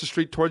walking across the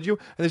street towards you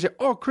and they say,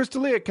 oh, Chris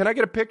D'Elia, can I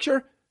get a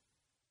picture?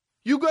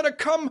 You gotta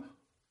come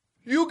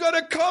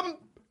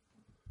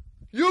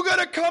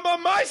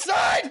on my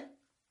side?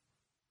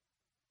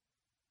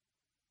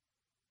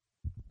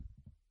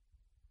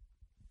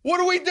 What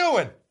are we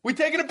doing? We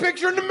taking a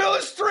picture in the middle of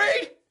the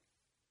street?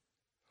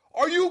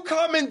 Are you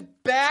coming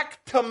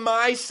back to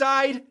my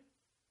side?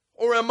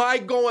 Or am I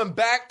going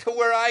back to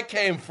where I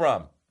came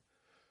from?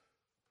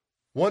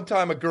 One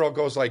time a girl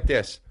goes like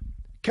this.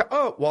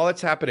 Oh, while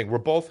it's happening, we're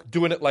both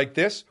doing it like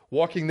this,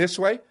 walking this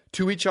way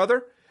to each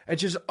other. And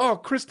she says, oh,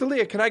 Chris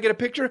D'Elia, can I get a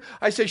picture?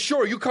 I say,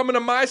 sure, you coming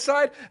to my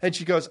side? And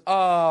she goes,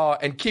 oh,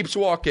 and keeps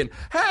walking.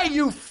 Hey,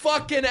 you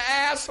fucking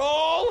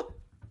asshole!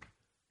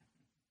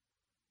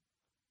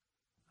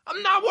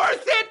 I'm not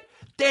worth it?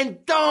 Then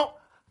don't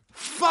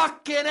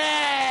fucking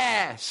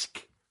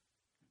ask.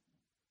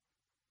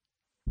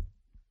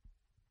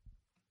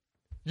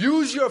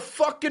 Use your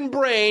fucking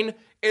brain.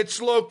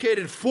 It's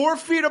located 4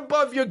 feet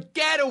above your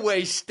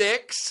getaway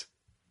sticks.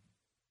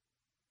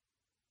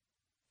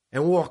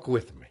 And walk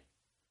with me.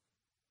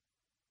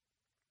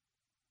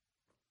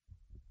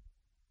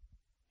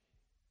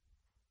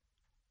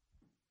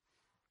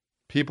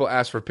 People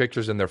ask for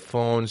pictures and their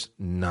phones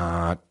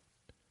not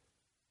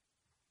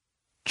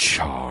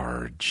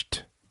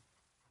charged.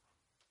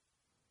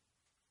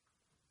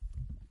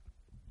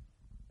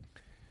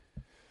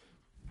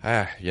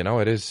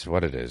 It is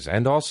what it is.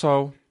 And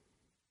also,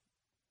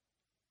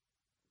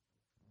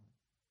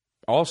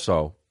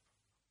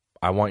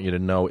 I want you to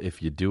know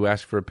if you do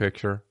ask for a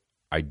picture,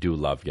 I do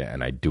love you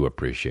and I do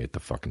appreciate the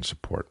fucking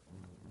support.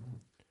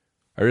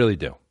 I really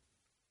do.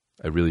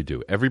 I really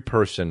do. Every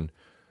person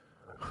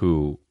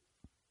who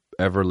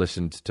ever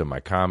listened to my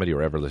comedy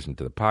or ever listened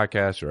to the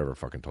podcast or ever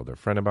fucking told their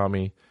friend about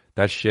me,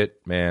 that shit,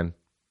 man,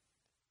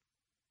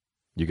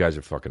 you guys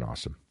are fucking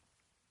awesome.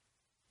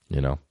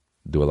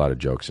 Do a lot of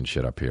jokes and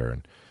shit up here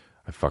and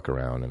I fuck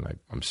around and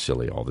I'm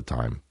silly all the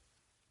time.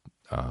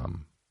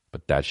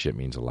 But that shit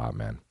means a lot,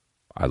 man.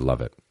 I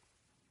love it.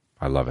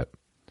 I love it.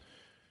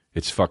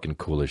 It's fucking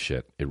cool as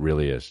shit. It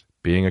really is.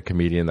 Being a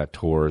comedian that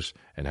tours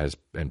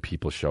and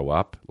people show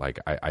up, like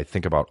I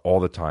think about all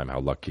the time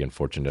how lucky and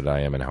fortunate I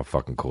am and how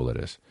fucking cool it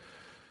is.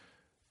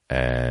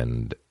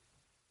 And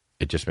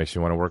it just makes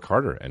me want to work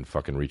harder and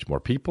fucking reach more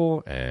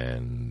people.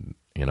 And,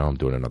 I'm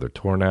doing another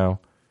tour now.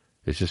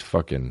 It's just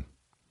fucking,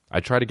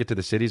 I try to get to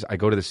the cities. I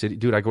go to the city.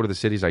 Dude, I go to the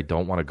cities I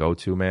don't want to go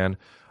to, man.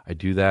 I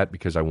do that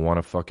because I want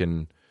to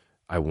fucking,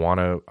 I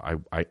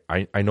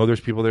know there's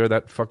people there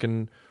that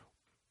fucking,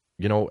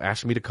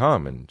 ask me to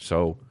come. And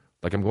so,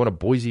 like, I'm going to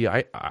Boise.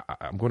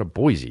 I'm going to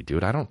Boise,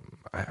 dude. I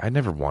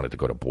never wanted to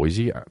go to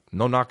Boise.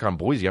 No knock on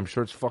Boise. I'm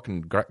sure it's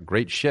fucking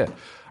great shit.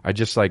 I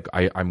just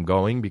I'm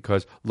going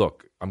because,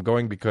 look, I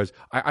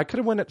could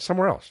have went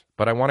somewhere else,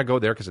 but I want to go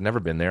there because I've never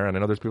been there and I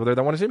know there's people there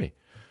that want to see me.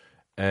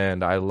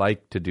 And I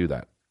like to do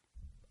that.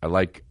 I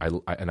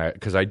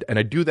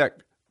do that.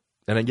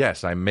 And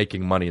yes, I'm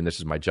making money and this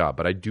is my job,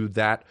 but I do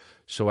that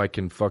so I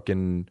can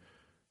fucking,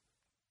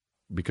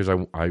 because I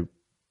want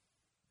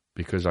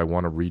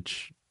to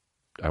reach,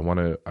 I want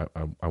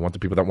the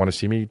people that want to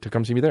see me to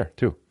come see me there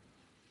too.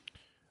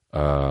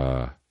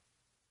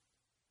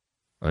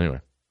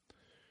 Anyway,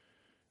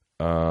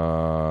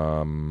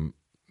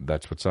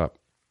 that's what's up.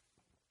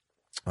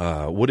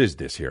 What is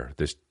this here?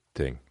 This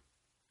thing?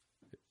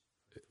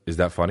 Is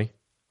that funny?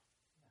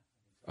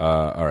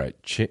 All right.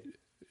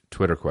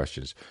 Twitter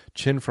questions.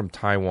 Chin from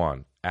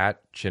Taiwan. At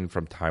Chin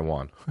from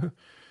Taiwan.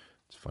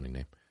 It's a funny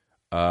name.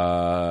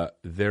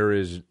 There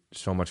is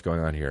so much going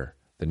on here.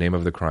 The name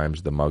of the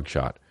crimes, the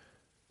mugshot.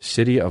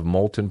 City of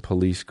Moulton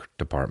Police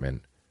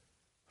Department.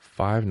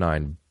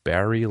 5'9"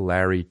 Barry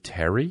Larry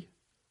Terry?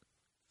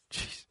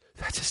 Jeez,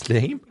 that's his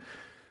name?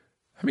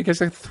 I mean, he's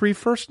like 3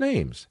 first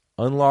names.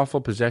 Unlawful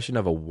possession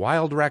of a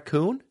wild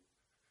raccoon?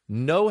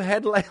 No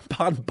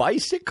headlamp on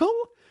bicycle?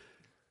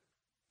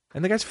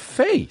 And the guy's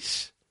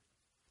face.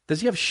 Does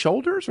he have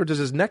shoulders or does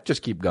his neck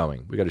just keep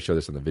going? We got to show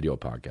this on the video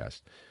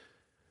podcast.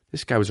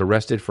 This guy was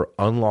arrested for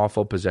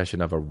unlawful possession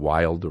of a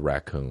wild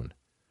raccoon.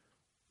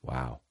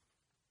 Wow.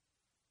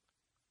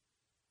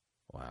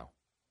 Wow.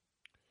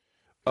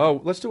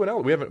 Oh, let's do an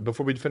elder. We haven't,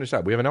 before we finish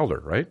that, we have an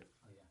elder, right?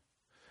 Oh, yeah.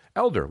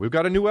 Elder. We've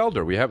got a new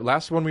elder. We have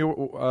last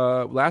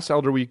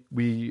elder we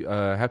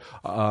had.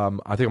 I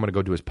think I'm going to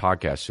go do his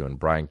podcast soon.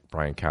 Brian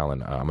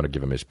Callen. I'm going to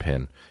give him his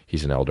pin.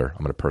 He's an elder. I'm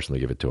going to personally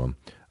give it to him.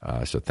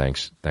 So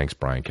thanks,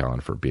 Brian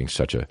Callen, for being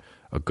such a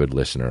good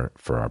listener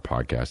for our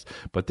podcast.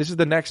 But this is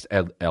the next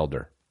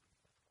elder,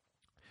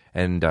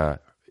 and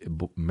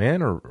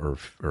man or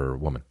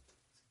woman?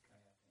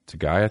 It's a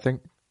guy, I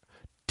think.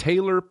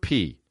 Taylor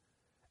P.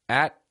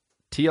 at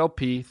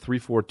TLP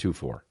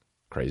 3424.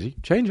 Crazy.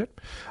 Change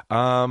it.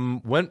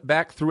 Went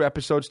back through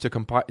episodes to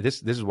compile.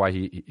 This is why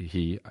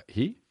he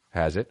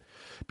has it,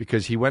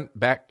 because he went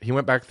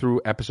back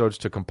through episodes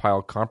to compile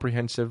a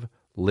comprehensive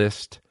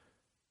list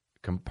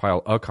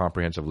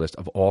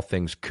of all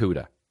things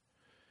CUDA.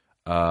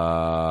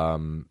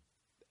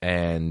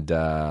 And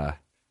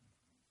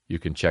you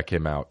can check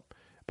him out.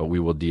 But we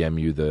will DM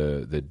you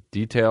the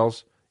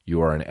details.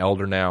 You are an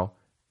elder now,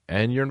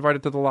 and you're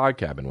invited to the log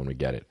cabin when we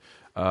get it.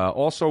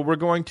 Also, we're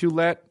going to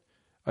let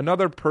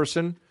another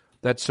person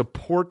that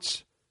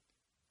supports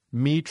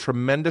me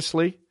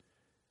tremendously,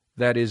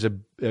 that is a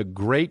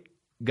great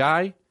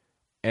guy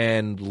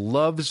and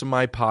loves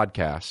my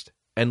podcast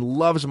and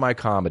loves my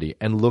comedy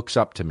and looks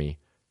up to me,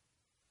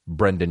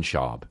 Brendan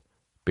Schaub,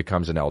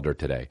 becomes an elder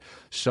today.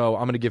 So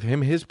I'm going to give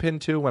him his pin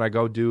too when I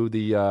go do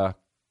the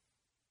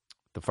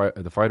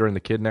Fighter and the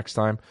Kid next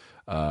time.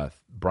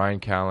 Brian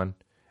Callen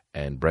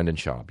and Brendan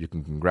Schaub. You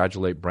can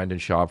congratulate Brendan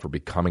Schaub for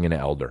becoming an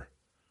elder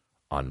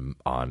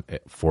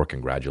for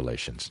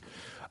congratulations.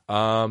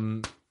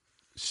 Anyway,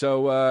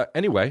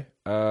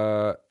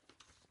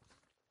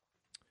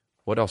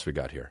 what else we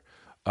got here?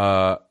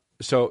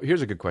 So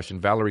here's a good question.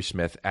 Valerie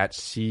Smith at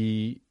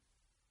C.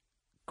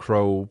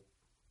 Crow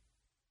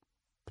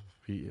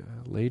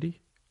Lady?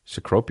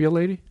 Cecropia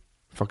Lady?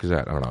 Fuck is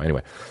that? I don't know.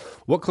 Anyway,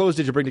 what clothes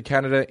did you bring to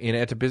Canada in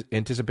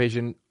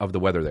anticipation of the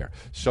weather there?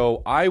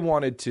 So I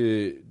wanted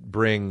to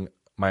bring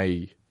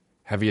my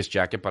heaviest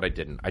jacket, but I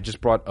didn't. I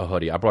just brought a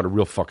hoodie. I brought a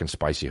real fucking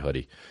spicy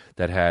hoodie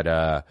that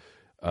had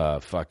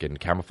fucking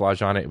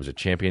camouflage on it. It was a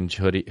Champion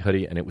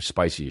hoodie, and it was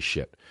spicy as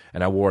shit.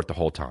 And I wore it the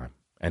whole time.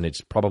 And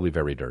it's probably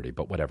very dirty,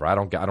 but whatever. I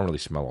don't really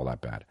smell all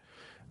that bad.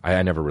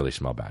 I never really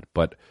smell bad.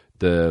 But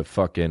the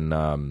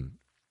fucking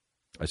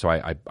so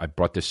I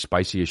brought this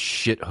spicy as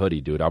shit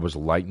hoodie, dude. I was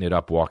lighting it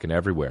up, walking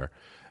everywhere.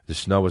 The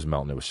snow was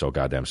melting. It was so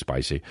goddamn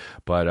spicy.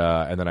 But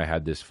and then I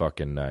had this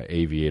fucking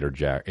aviator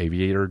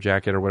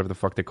jacket or whatever the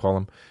fuck they call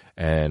them,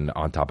 and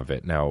on top of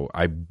it. Now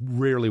I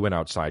rarely went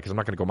outside because I'm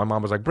not going to go. My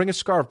mom was like, "Bring a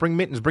scarf, bring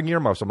mittens, bring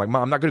earmuffs." I'm like,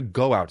 "Mom, I'm not going to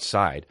go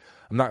outside.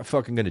 I'm not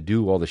fucking going to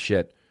do all the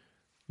shit.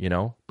 You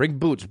know, bring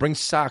boots, bring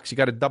socks. You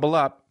got to double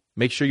up.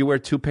 Make sure you wear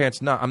 2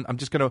 pants." No, I'm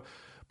just going to.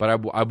 But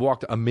I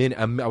walked a minute.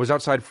 I was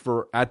outside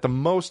for, at the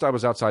most, I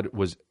was outside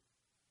was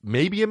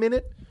maybe a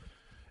minute.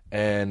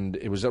 And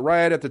it was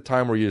right at the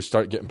time where you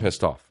start getting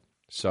pissed off.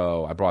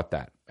 So I brought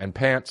that. And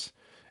pants.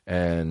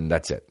 And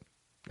that's it.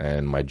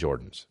 And my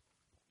Jordans.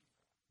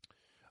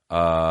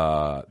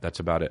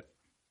 That's about it.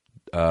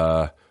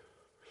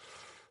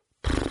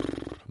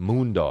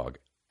 Moondog.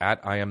 At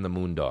I am the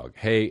Moondog.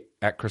 Hey,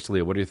 at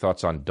Crystalia, what are your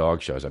thoughts on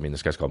dog shows? I mean,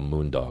 this guy's called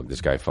Moondog.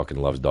 This guy fucking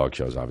loves dog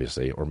shows,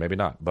 obviously. Or maybe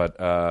not. But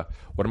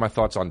what are my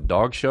thoughts on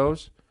dog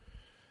shows?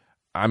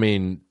 I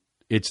mean,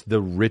 it's the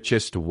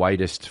richest,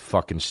 whitest,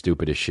 fucking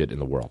stupidest shit in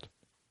the world.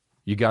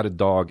 You got a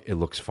dog, it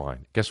looks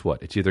fine. Guess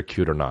what? It's either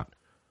cute or not.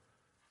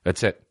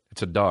 That's it.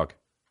 It's a dog.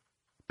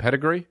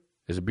 Pedigree?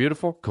 Is it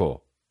beautiful?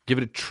 Cool. Give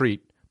it a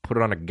treat. Put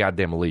it on a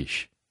goddamn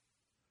leash.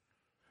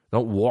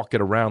 Don't walk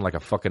it around like a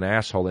fucking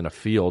asshole in a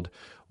field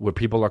where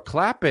people are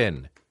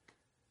clapping.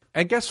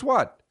 And guess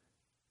what?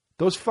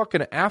 Those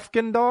fucking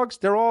Afghan dogs,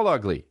 they're all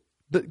ugly.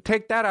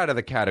 Take that out of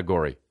the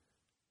category.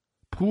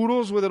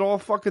 Poodles with it all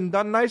fucking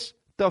done nice?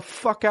 The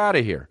fuck out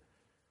of here.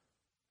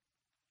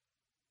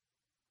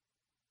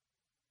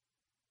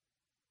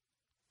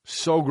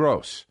 So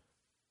gross.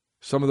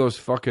 Some of those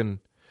fucking...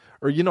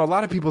 Or, you know, a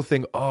lot of people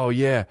think, oh,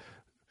 yeah,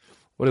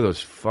 what are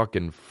those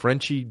fucking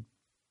Frenchie...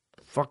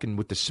 fucking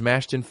with the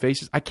smashed in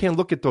faces. I can't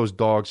look at those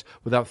dogs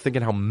without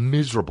thinking how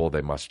miserable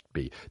they must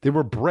be. They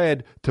were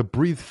bred to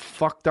breathe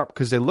fucked up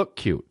because they look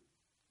cute.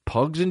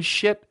 Pugs and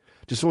shit,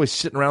 just always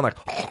sitting around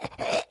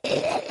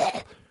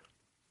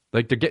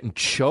like they're getting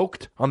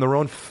choked on their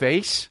own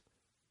face.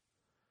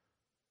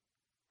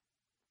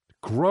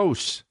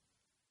 Gross.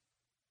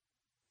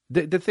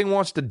 The thing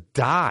wants to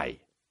die.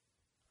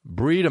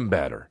 Breed them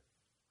better.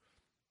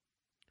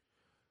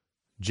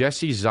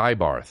 Jesse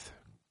Zybarth.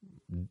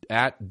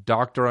 At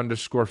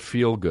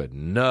Dr_Feelgood.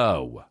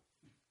 No.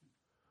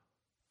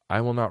 I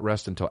will not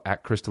rest until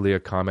at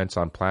Crystalia comments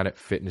on Planet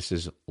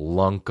Fitness's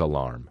lunk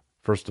alarm.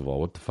 First of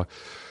all, what the fuck?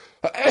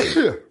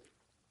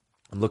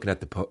 I'm looking at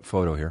the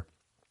photo here.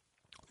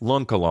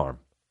 Lunk alarm.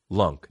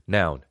 Lunk.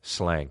 Noun.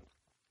 Slang.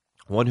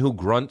 One who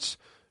grunts,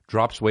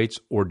 drops weights,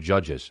 or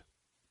judges.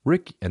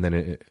 Ricky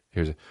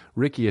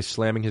is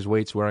slamming his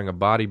weights wearing a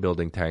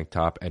bodybuilding tank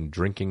top and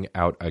drinking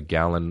out of a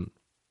gallon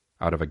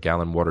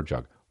water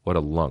jug. What a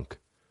lunk.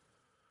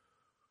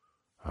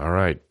 All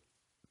right,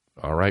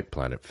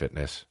 Planet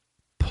Fitness.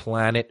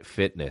 Planet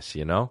Fitness,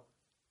 you know?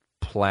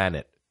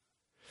 Planet.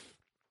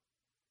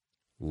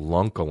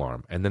 Lunk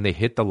alarm. And then they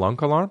hit the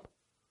lunk alarm?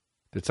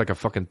 It's like a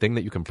fucking thing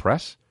that you can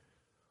press?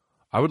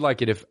 I would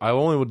like it if... I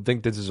only would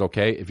think this is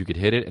okay if you could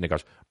hit it and it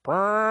goes...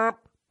 Burp,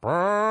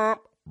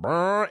 burp,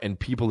 burp, and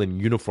people in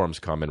uniforms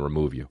come and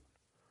remove you.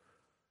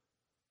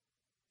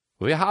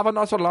 We have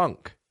another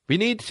lunk. We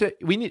need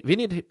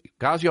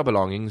guys, your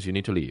belongings. You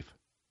need to leave.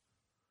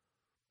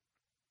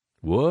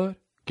 What?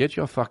 Get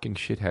your fucking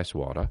shit-ass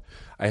water.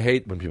 I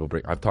hate when people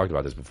bring... I've talked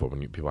about this before,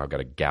 when people have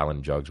got a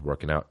gallon jugs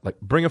working out. Like,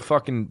 bring a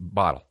fucking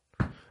bottle.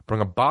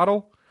 Bring a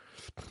bottle,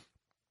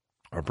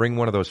 or bring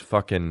one of those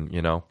fucking,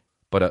 you know...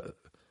 But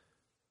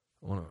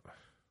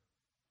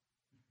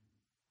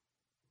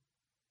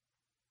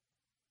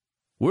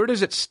where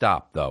does it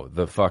stop, though?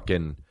 The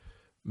fucking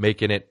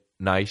making it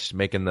nice,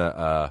 making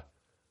the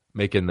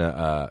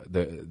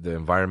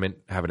environment,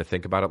 having to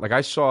think about it. Like,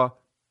 I saw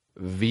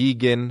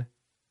vegan...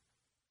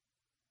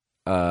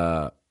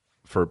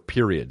 for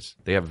periods,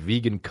 they have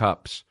vegan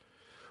cups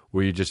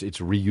where it's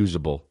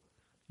reusable.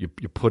 You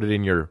put it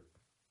in your,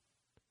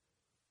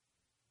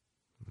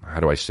 how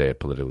do I say it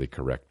politically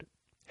correct,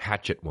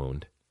 hatchet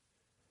wound.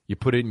 You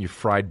put it in your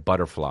fried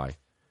butterfly,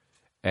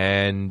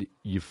 and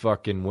you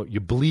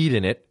bleed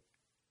in it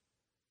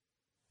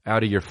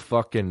out of your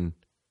fucking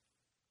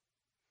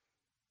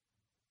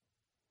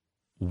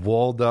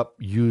walled up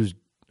used.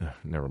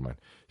 Never mind,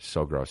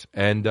 so gross.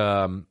 And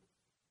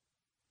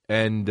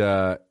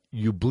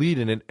you bleed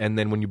in it, and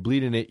then when you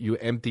bleed in it, you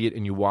empty it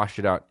and you wash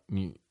it out.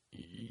 And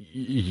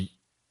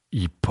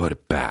you put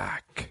it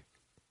back.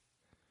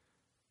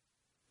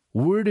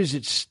 Where does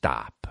it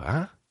stop,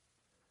 huh?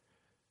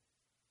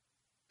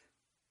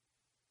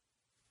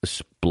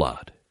 It's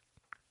blood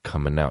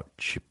coming out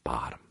your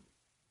bottom.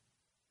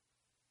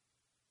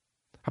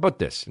 How about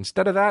this?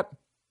 Instead of that,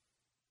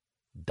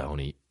 don't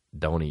eat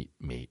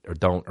meat, or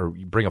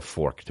bring a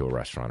fork to a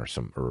restaurant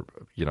or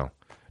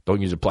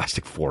don't use a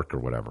plastic fork or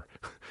whatever.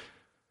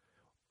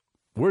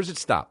 Where does it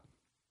stop?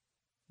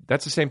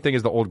 That's the same thing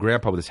as the old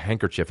grandpa with his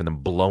handkerchief and then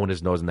blowing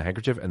his nose in the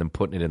handkerchief and then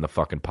putting it in the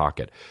fucking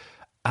pocket.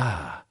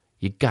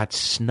 You got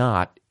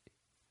snot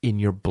in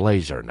your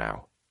blazer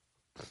now.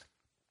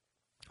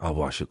 I'll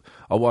wash it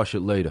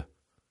later.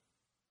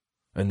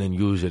 And then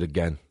use it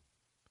again.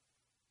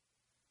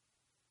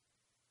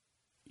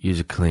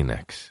 Use a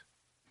Kleenex.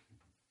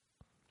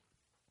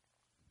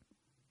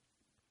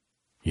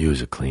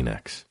 Use a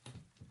Kleenex.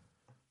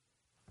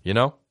 You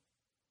know?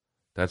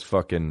 That's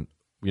fucking...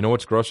 You know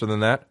what's grosser than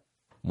that?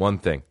 One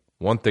thing.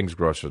 One thing's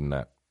grosser than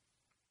that.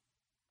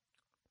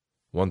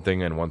 One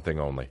thing and one thing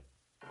only.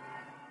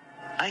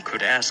 I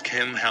could ask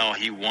him how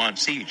he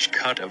wants each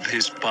cut of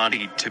his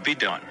body to be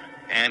done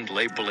and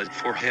label it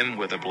for him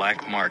with a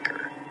black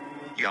marker.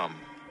 Yum.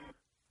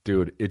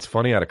 Dude, it's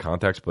funny out of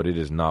context, but it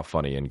is not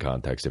funny in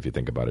context if you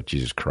think about it.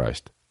 Jesus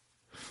Christ.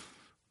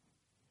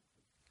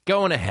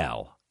 Going to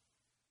hell.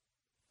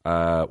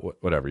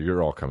 Whatever.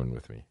 You're all coming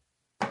with me.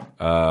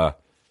 All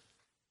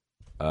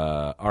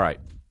right.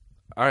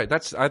 I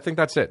think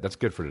that's it. That's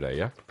good for today.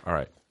 Yeah. All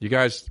right. You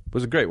guys, it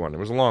was a great one. It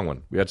was a long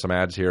one. We had some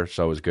ads here,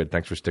 so it was good.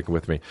 Thanks for sticking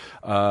with me.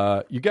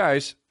 You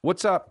guys,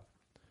 what's up?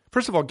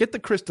 First of all, get the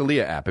Chris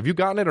D'Elia app. Have you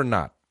gotten it or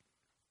not?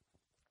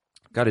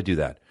 Got to do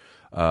that.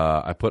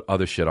 I put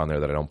other shit on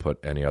there that I don't put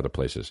any other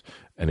places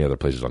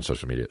on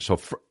social media.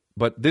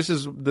 But this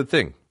is the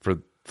thing for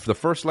the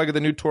first leg of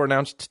the new tour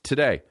announced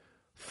today.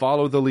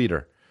 Follow the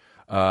leader.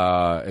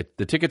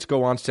 The tickets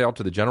go on sale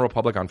to the general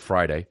public on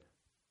Friday.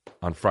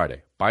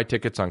 Buy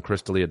tickets on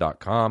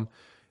ChrisDelia.com.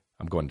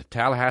 I'm going to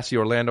Tallahassee,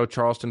 Orlando,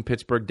 Charleston,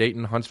 Pittsburgh,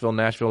 Dayton, Huntsville,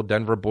 Nashville,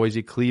 Denver,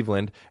 Boise,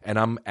 Cleveland, and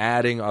I'm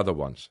adding other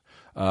ones.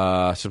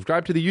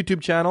 Subscribe to the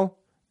YouTube channel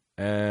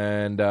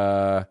and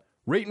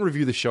rate and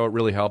review the show. It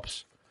really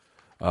helps.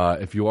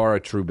 If you are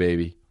a true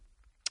baby,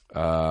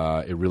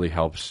 it really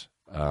helps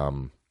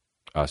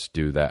us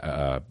do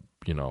that,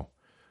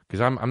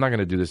 because I'm not going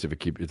to do this if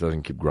it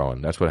doesn't keep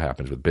growing. That's what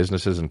happens with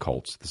businesses and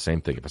cults. The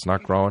same thing. If it's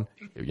not growing,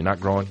 if you're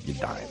not growing, you're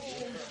dying.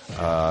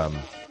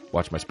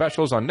 Watch my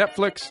specials on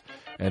Netflix,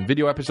 and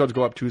video episodes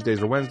go up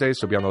Tuesdays or Wednesdays,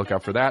 so be on the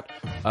lookout for that.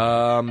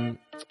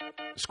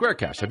 Square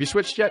Cash. Have you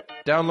switched yet?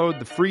 Download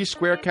the free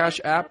Square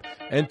Cash app,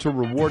 enter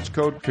rewards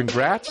code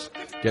CONGRATS,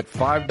 get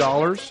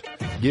 $5,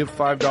 give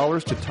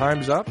 $5 to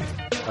Time's Up,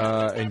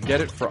 and get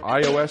it for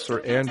iOS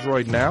or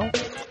Android now.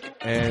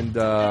 And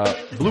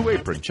Blue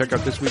Apron. Check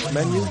out this week's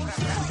menu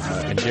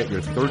and get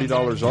your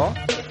 $30 off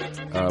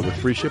with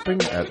free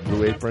shipping at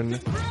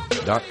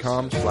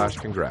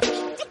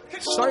blueapron.com/congrats.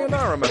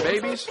 Sayonara, my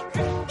babies.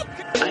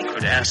 I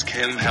could ask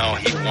him how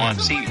he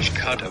wants each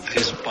cut of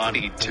his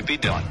body to be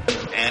done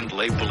and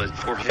label it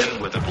for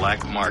him with a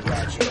black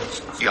marker.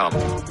 Yum.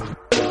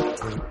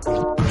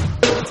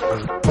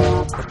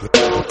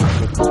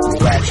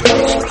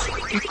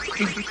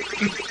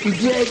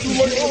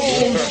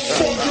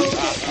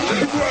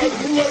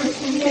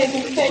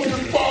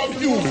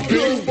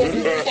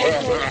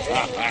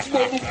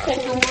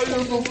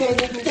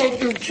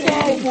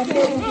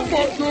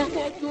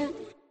 motherfucking